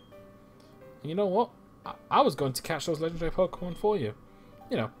hotness. And you know what? I was going to catch those legendary Pokemon for you.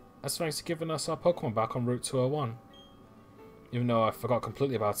 You know, as thanks to giving us our Pokemon back on Route 201. Even though I forgot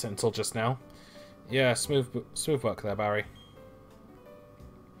completely about it until just now. Yeah, smooth work there, Barry.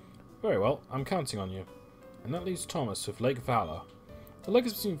 Very well, I'm counting on you. And that leaves Thomas with Lake Valor. The lake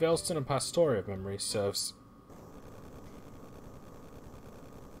is between Veilstone and Pastoria, if memory serves.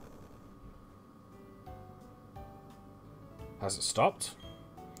 Has it stopped?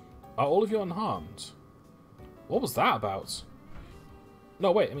 Are all of you unharmed? What was that about?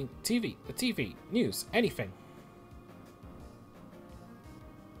 No, wait, I mean, TV, the TV, news, anything.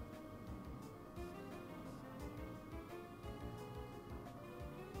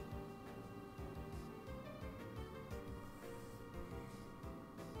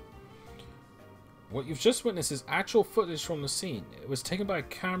 What you've just witnessed is actual footage from the scene. It was taken by a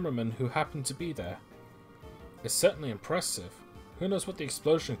cameraman who happened to be there. It's certainly impressive. Who knows what the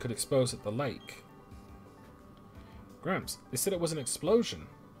explosion could expose at the lake? Gramps, they said it was an explosion.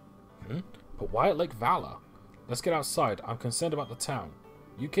 But why at Lake Valor? Let's get outside. I'm concerned about the town.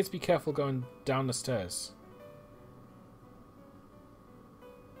 You kids be careful going down the stairs.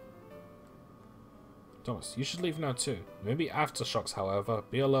 Thomas, you should leave now too. Maybe aftershocks, however.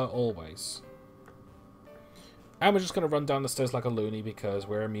 Be alert always. And we're just going to run down the stairs like a loony because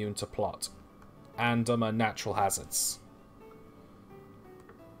we're immune to plot. And natural hazards.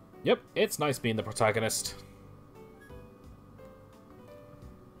 Yep, it's nice being the protagonist.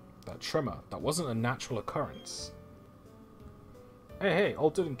 That tremor, that wasn't a natural occurrence. Hey,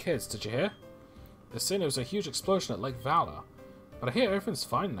 old dude and kids, did you hear? They're saying there was a huge explosion at Lake Valor. But I hear everything's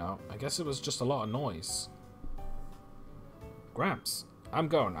fine now. I guess it was just a lot of noise. Gramps, I'm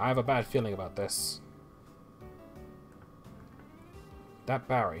going. I have a bad feeling about this. That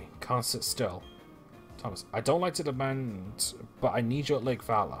Barry can't sit still. Thomas, I don't like to demand, but I need you at Lake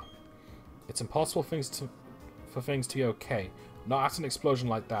Valor. It's impossible for things to be okay, not after an explosion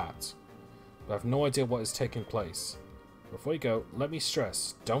like that. But I have no idea what is taking place. Before you go, let me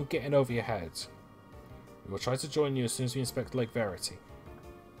stress, don't get in over your head. We will try to join you as soon as we inspect Lake Verity.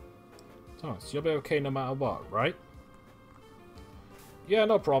 Thomas, you'll be okay no matter what, right? Yeah,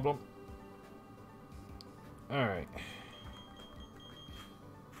 no problem. Alright.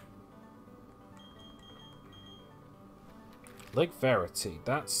 Lake Verity.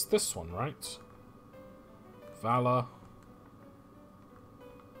 That's this one, right? Valor.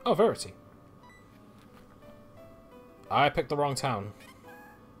 Oh, Verity. I picked the wrong town.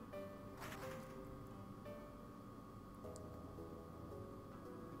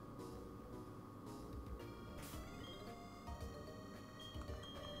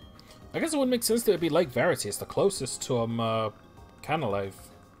 I guess it would make sense that it'd be Lake Verity. It's the closest to Canalave.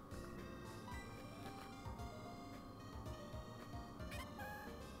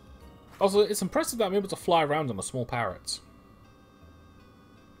 Also, it's impressive that I'm able to fly around on a small parrot.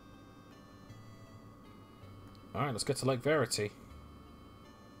 Alright, let's get to Lake Verity.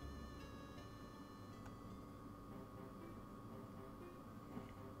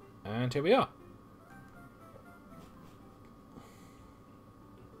 And here we are.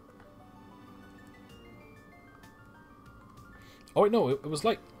 Oh wait, no, it was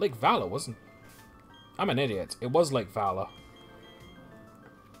Lake Valor, wasn't it? I'm an idiot. It was Lake Valor.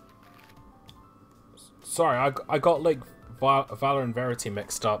 Sorry, I got Lake Valor and Verity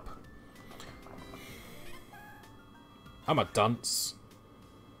mixed up. I'm a dunce.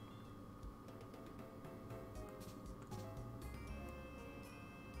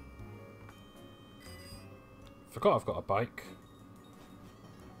 Forgot I've got a bike.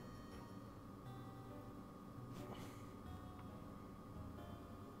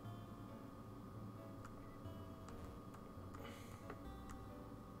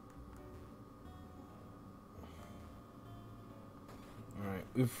 Alright,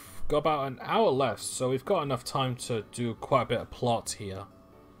 we've got about an hour left, so we've got enough time to do quite a bit of plot here.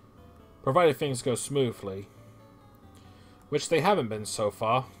 Provided things go smoothly. Which they haven't been so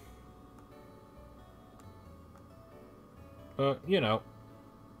far. But, you know.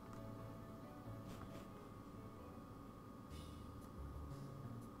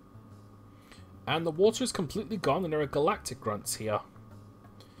 And the water is completely gone and there are galactic grunts here.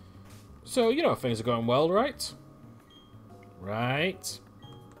 So, you know things are going well, right? Right.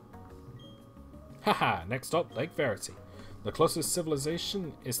 Haha, next up, Lake Verity. The closest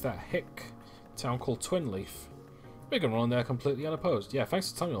civilization is that hick town called Twinleaf. We can run there completely unopposed. Yeah,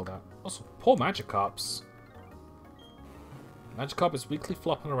 thanks for telling me all that. Also, poor Magikarps. Magikarp is weakly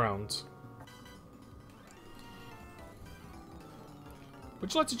flopping around.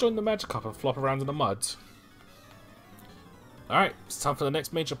 Would you like to join the Magikarp and flop around in the mud? Alright, it's time for the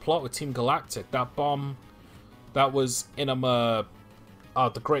next major plot with Team Galactic. That bomb that was in the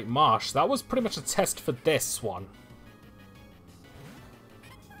Great Marsh, that was pretty much a test for this one.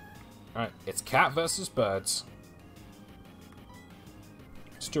 Alright, it's cat versus birds.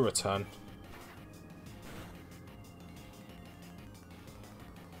 Let's do a turn.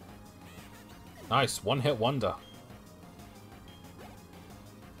 Nice, one-hit wonder.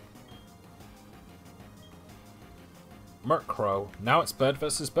 Murkrow. Now it's bird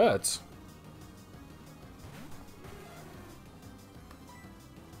versus birds.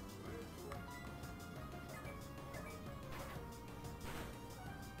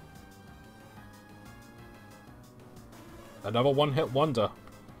 Another one-hit wonder.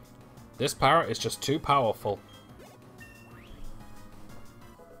 This parrot is just too powerful.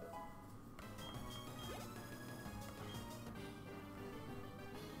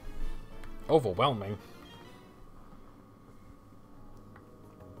 Overwhelming.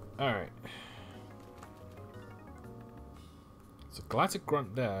 Alright. It's a galactic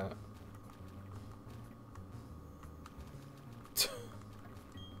grunt there.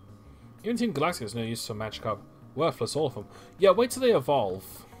 Even Team Galactic has no use for Magikarp. Worthless, all of them. Yeah, wait till they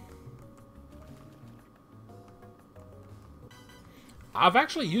evolve. I've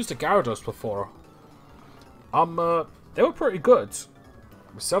actually used a Gyarados before. They were pretty good.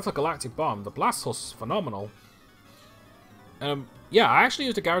 We set the Galactic Bomb. The Blastoise is phenomenal. Yeah, I actually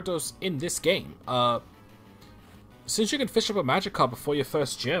used a Gyarados in this game. Since you can fish up a Magikarp before your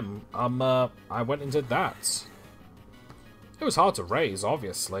first gym, I went and did that. It was hard to raise,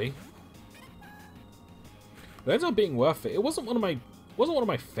 obviously. But it ended up being worth it. It wasn't one of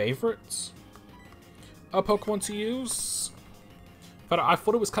my favorites Pokemon to use. But I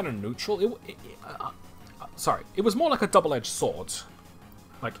thought it was kind of neutral. Sorry, it was more like a double-edged sword.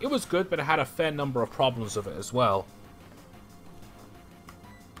 Like, it was good, but it had a fair number of problems with it as well.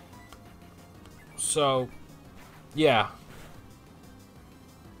 So, yeah.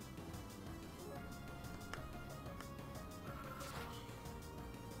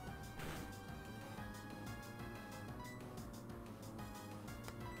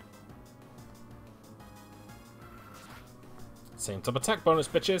 Same type of attack bonus,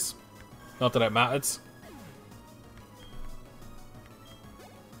 bitches. Not that it mattered.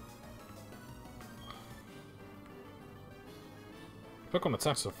 Pokemon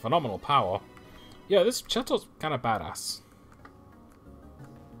attacks with phenomenal power. Yeah, this Chatter's kind of badass.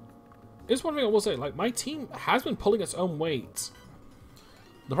 Here's one thing I will say, like, my team has been pulling its own weight.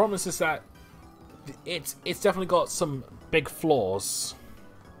 The problem is that it's definitely got some big flaws.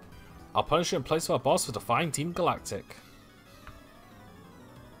 I'll punish you in place of our boss for defying Team Galactic.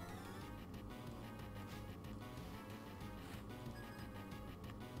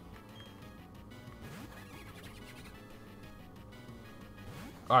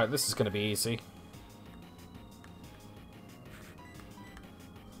 Alright, this is going to be easy.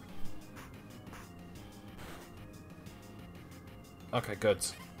 Okay, good.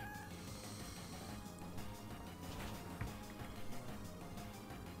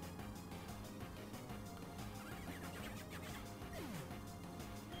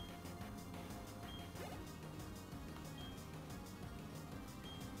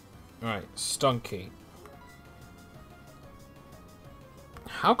 Alright, Stunky.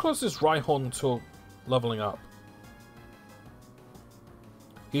 How close is Rhyhorn to leveling up?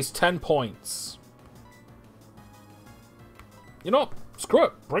 He's 10 points. You know what? Screw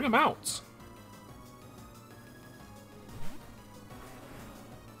it. Bring him out.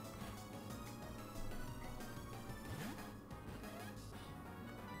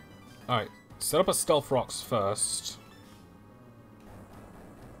 Alright. Set up a Stealth Rocks first.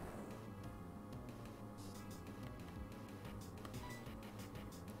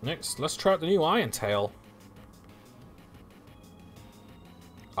 Next, let's try out the new Iron Tail.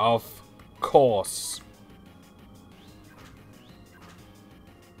 Of course.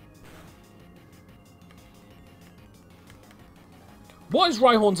 What is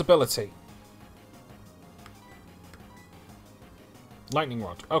Rhyhorn's ability? Lightning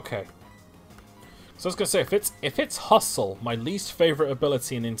Rod. Okay. So I was gonna say, if it's Hustle, my least favorite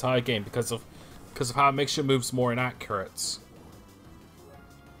ability in the entire game because of how it makes your moves more inaccurate.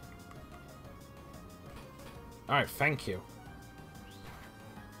 Alright, thank you.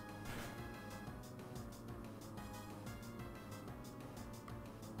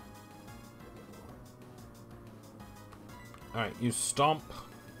 Alright, you Stomp.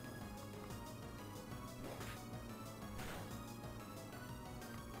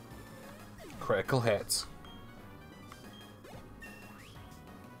 Critical hit.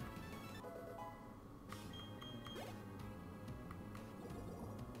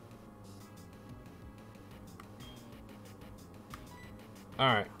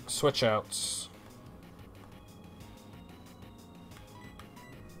 Alright, switch outs.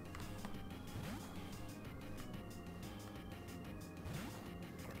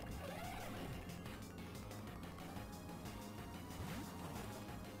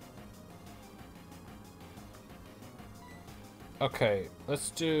 Okay, let's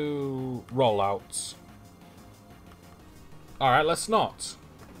do rollouts. Alright, let's not.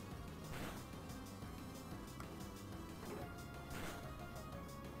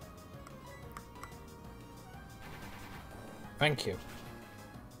 Thank you.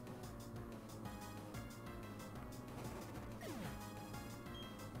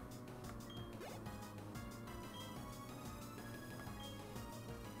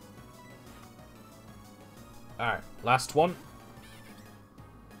 Alright, last one.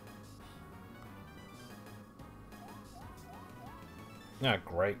 Yeah,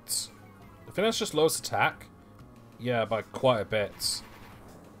 great. I think that's just lowest attack. Yeah, by quite a bit.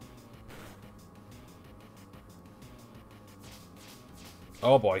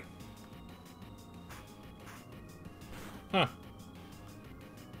 Oh boy. Huh.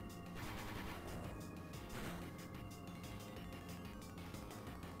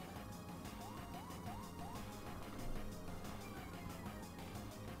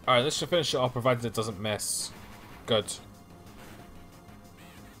 Alright, this should finish it off provided it doesn't miss. Good.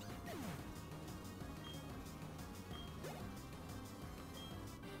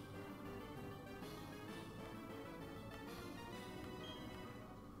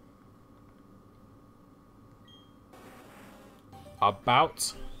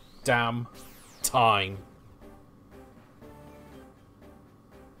 About damn time.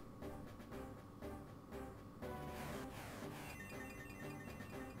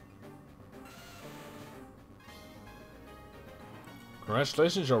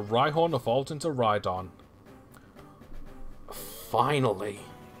 Congratulations, your Rhyhorn evolved into Rhydon. Finally.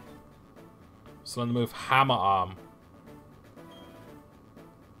 So then move Hammer Arm.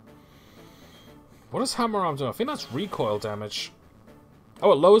 What does Hammer Arm do? I think that's recoil damage.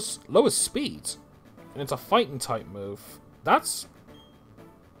 Oh, it lowers speed. And it's a fighting type move. That's...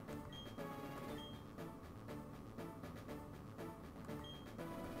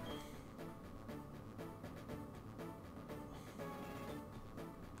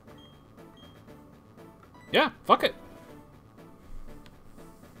 Yeah, fuck it.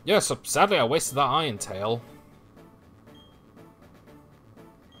 Yeah, so sadly I wasted that Iron Tail.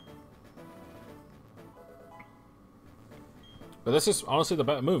 But this is honestly the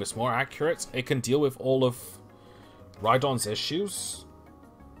better move. It's more accurate. It can deal with all of Rhydon's issues.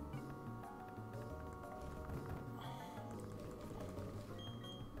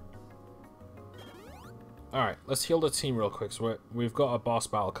 Alright, let's heal the team real quick. So we've got a boss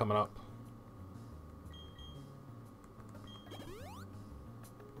battle coming up.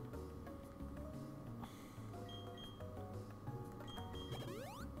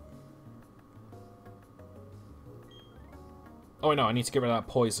 Oh, wait, no, I need to get rid of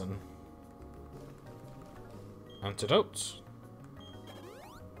that poison. Antidote.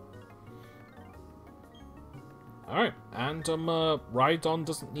 Alright, and Rhydon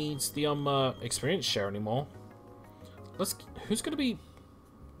doesn't need the experience share anymore. Who's gonna be...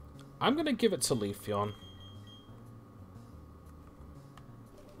 I'm gonna give it to Leafeon.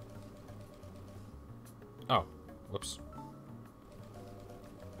 Oh, whoops.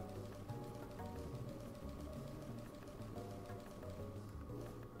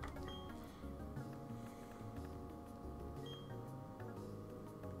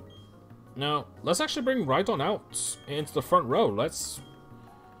 Now, let's actually bring Rhydon out into the front row. Let's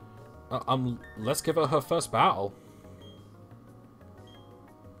give her her first battle.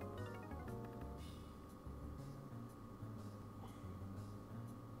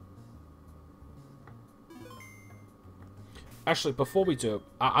 Actually, before we do,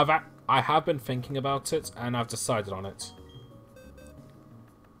 I have been thinking about it, and I've decided on it.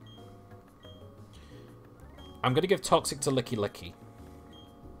 I'm gonna give Toxic to Licky Licky.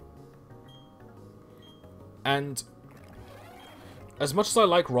 And as much as I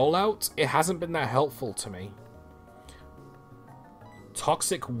like Rollout, it hasn't been that helpful to me.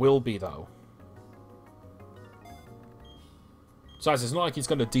 Toxic will be, though. Besides, it's not like he's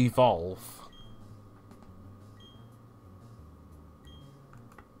going to devolve.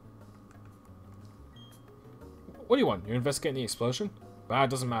 What do you want? You're investigating the explosion? Bah, it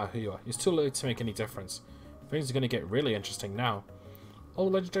doesn't matter who you are. It's too late to make any difference. Things are going to get really interesting now. All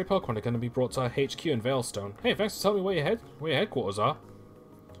legendary Pokemon are going to be brought to our HQ in Veilstone. Hey, thanks for telling me where your headquarters are.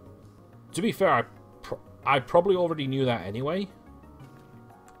 To be fair, I probably already knew that anyway.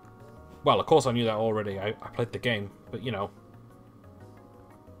 Well, of course I knew that already. I played the game, but you know.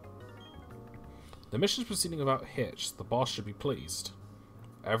 The mission's proceeding without hitch. The boss should be pleased.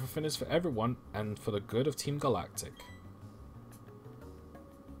 Everything is for everyone and for the good of Team Galactic.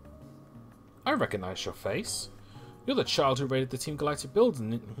 I recognize your face. You're the child who raided the Team Galactic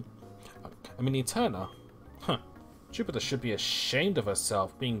building. Eterna. Huh. Jupiter should be ashamed of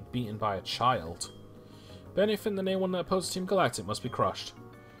herself being beaten by a child. But anything that anyone that opposes Team Galactic must be crushed.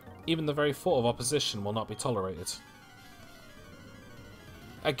 Even the very thought of opposition will not be tolerated.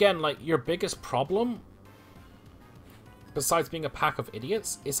 Again, like, your biggest problem, besides being a pack of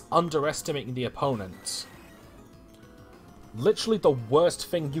idiots, is underestimating the opponent. Literally the worst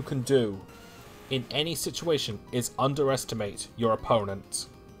thing you can do in any situation is underestimate your opponent.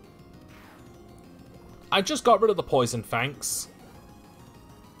 I just got rid of the poison, thanks.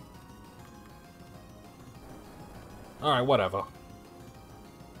 Alright, whatever.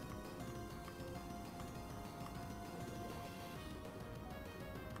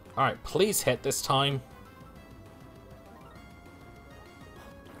 Alright, please hit this time.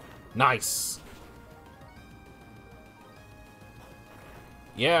 Nice.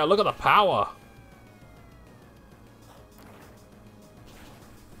 Yeah, look at the power.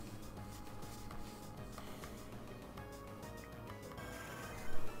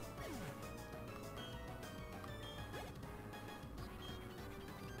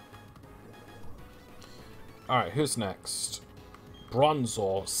 Alright, who's next?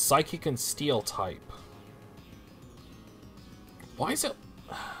 Bronzor, Psychic and Steel type. Why is it...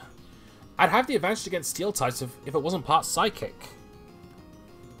 I'd have the advantage against Steel types if it wasn't part Psychic.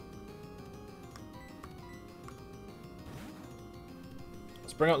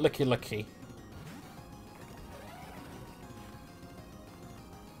 Let's bring out Licky Licky.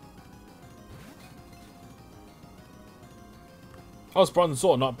 Oh, it's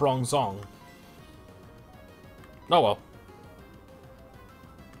Bronzor, not Bronzong. Oh well.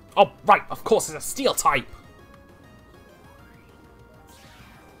 Oh, right, of course, it's a Steel type!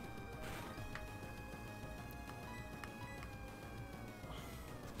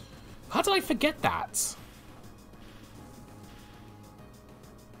 How did I forget that?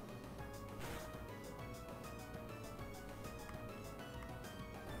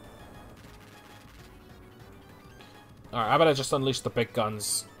 Alright, I better just unleash the big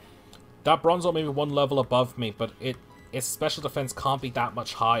guns. That Bronzor may be one level above me, but its special defense can't be that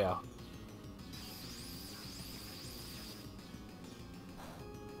much higher.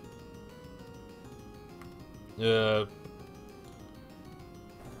 Yeah,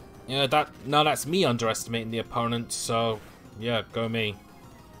 that's me underestimating the opponent, so yeah, go me.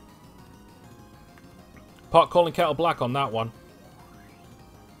 Pot calling kettle black on that one.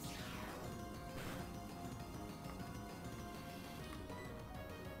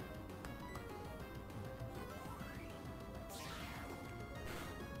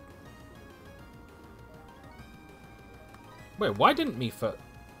 Wait, why didn't me first?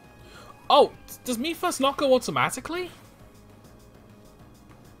 Oh, does me first not go automatically?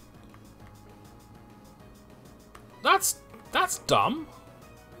 That's dumb.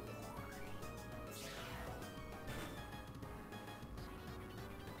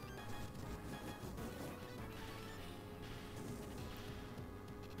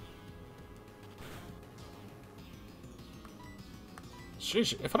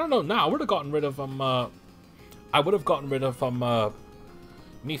 Sheesh, if I don't know now, I would have gotten rid of I would have gotten rid of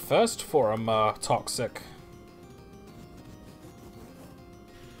me first for toxic.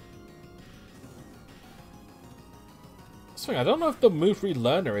 Sorry, I don't know if the move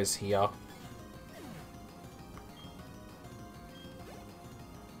relearner is here.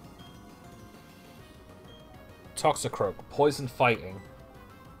 Toxicroak, poison fighting.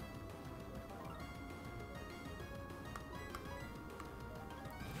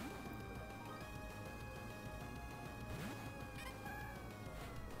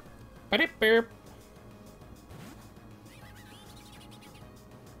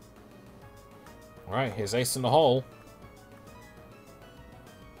 Alright, here's Ace in the hole.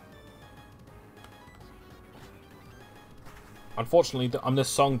 Unfortunately, I'm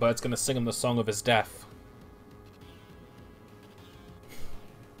this songbird's gonna sing him the song of his death.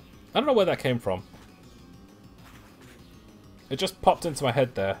 I don't know where that came from. It just popped into my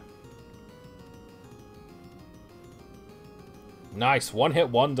head there. Nice, one-hit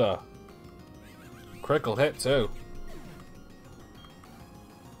wonder. Critical hit, too.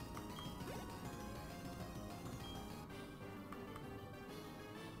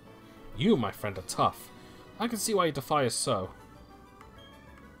 You, my friend, are tough. I can see why you defy us so.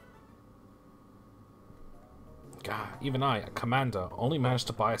 God, even I, a commander, only managed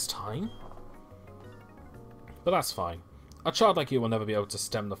to buy us time? But that's fine. A child like you will never be able to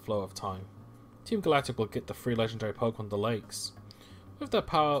stem the flow of time. Team Galactic will get the 3 legendary Pokemon the lakes. With their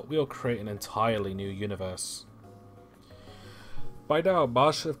power, we will create an entirely new universe. By now,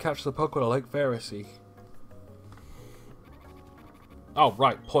 Mars should have captured the Pokemon Lake Verity. Oh,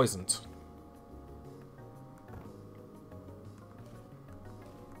 right, poisoned.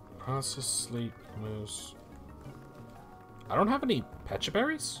 Paralysis, sleep, moose. I don't have any Pecha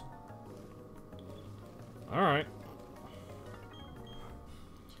Berries? Alright.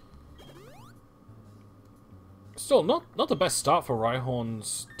 Still, not the best start for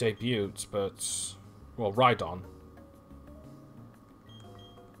Rhyhorn's debut, but... well, Rhydon.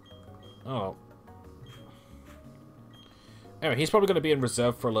 Oh. Anyway, he's probably going to be in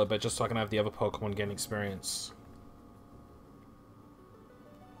reserve for a little bit, just so I can have the other Pokemon gain experience.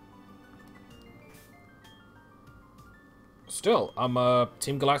 Still,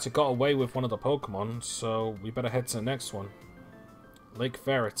 Team Galactic got away with one of the Pokemon, so we better head to the next one. Lake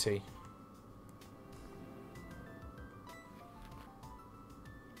Verity.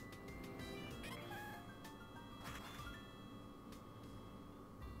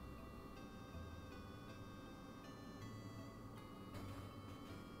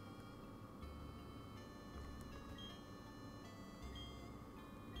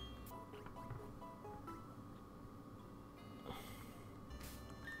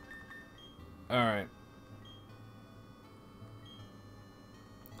 Alright.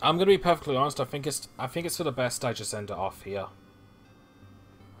 I'm gonna be perfectly honest, I think it's for the best I just end it off here.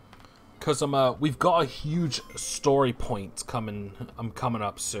 Cause we've got a huge story point coming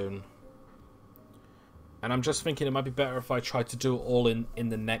up soon. And I'm just thinking it might be better if I try to do it all in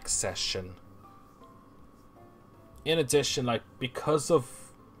the next session. In addition, like, because of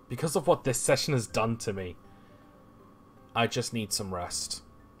what this session has done to me, I just need some rest.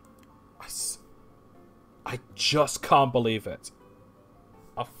 I just can't believe it.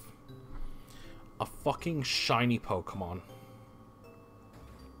 A fucking shiny Pokemon.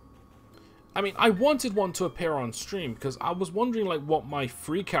 I mean, I wanted one to appear on stream because I was wondering, like, what my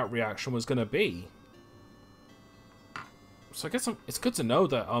freak out reaction was gonna be. So I guess it's good to know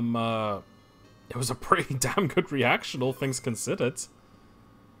that it was a pretty damn good reaction, all things considered.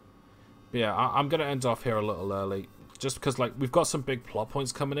 But yeah, I'm gonna end off here a little early. Just because, like, we've got some big plot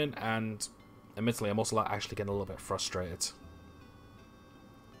points coming in, and admittedly, I'm also, like, actually getting a little bit frustrated.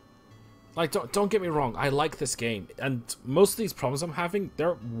 Like, don't get me wrong, I like this game, and most of these problems I'm having,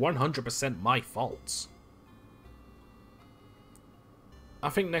 they're 100% my fault. I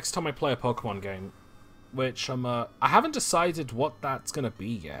think next time I play a Pokemon game, which I haven't decided what that's gonna be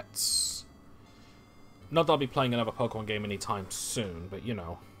yet. Not that I'll be playing another Pokemon game anytime soon, but you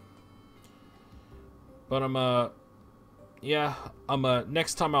know. But yeah,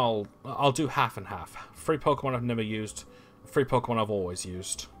 next time I'll do half and half. 3 Pokemon I've never used, 3 Pokemon I've always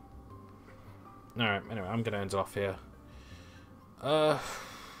used. Alright, anyway, I'm gonna end it off here.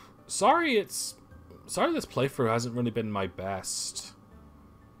 Sorry this playthrough hasn't really been my best.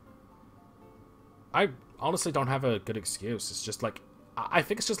 I honestly don't have a good excuse. It's just like, I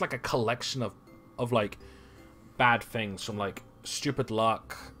think it's just like a collection of like bad things from like stupid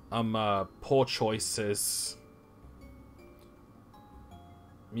luck, poor choices.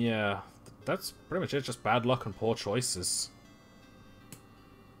 Yeah, that's pretty much it, just bad luck and poor choices.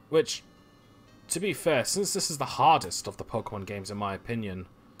 Which, to be fair, since this is the hardest of the Pokemon games in my opinion,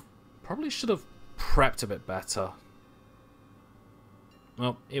 probably should have prepped a bit better.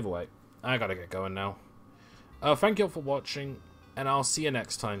 Well, either way, I gotta get going now. Thank you all for watching, and I'll see you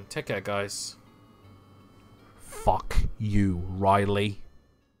next time. Take care, guys. Fuck you, Riley.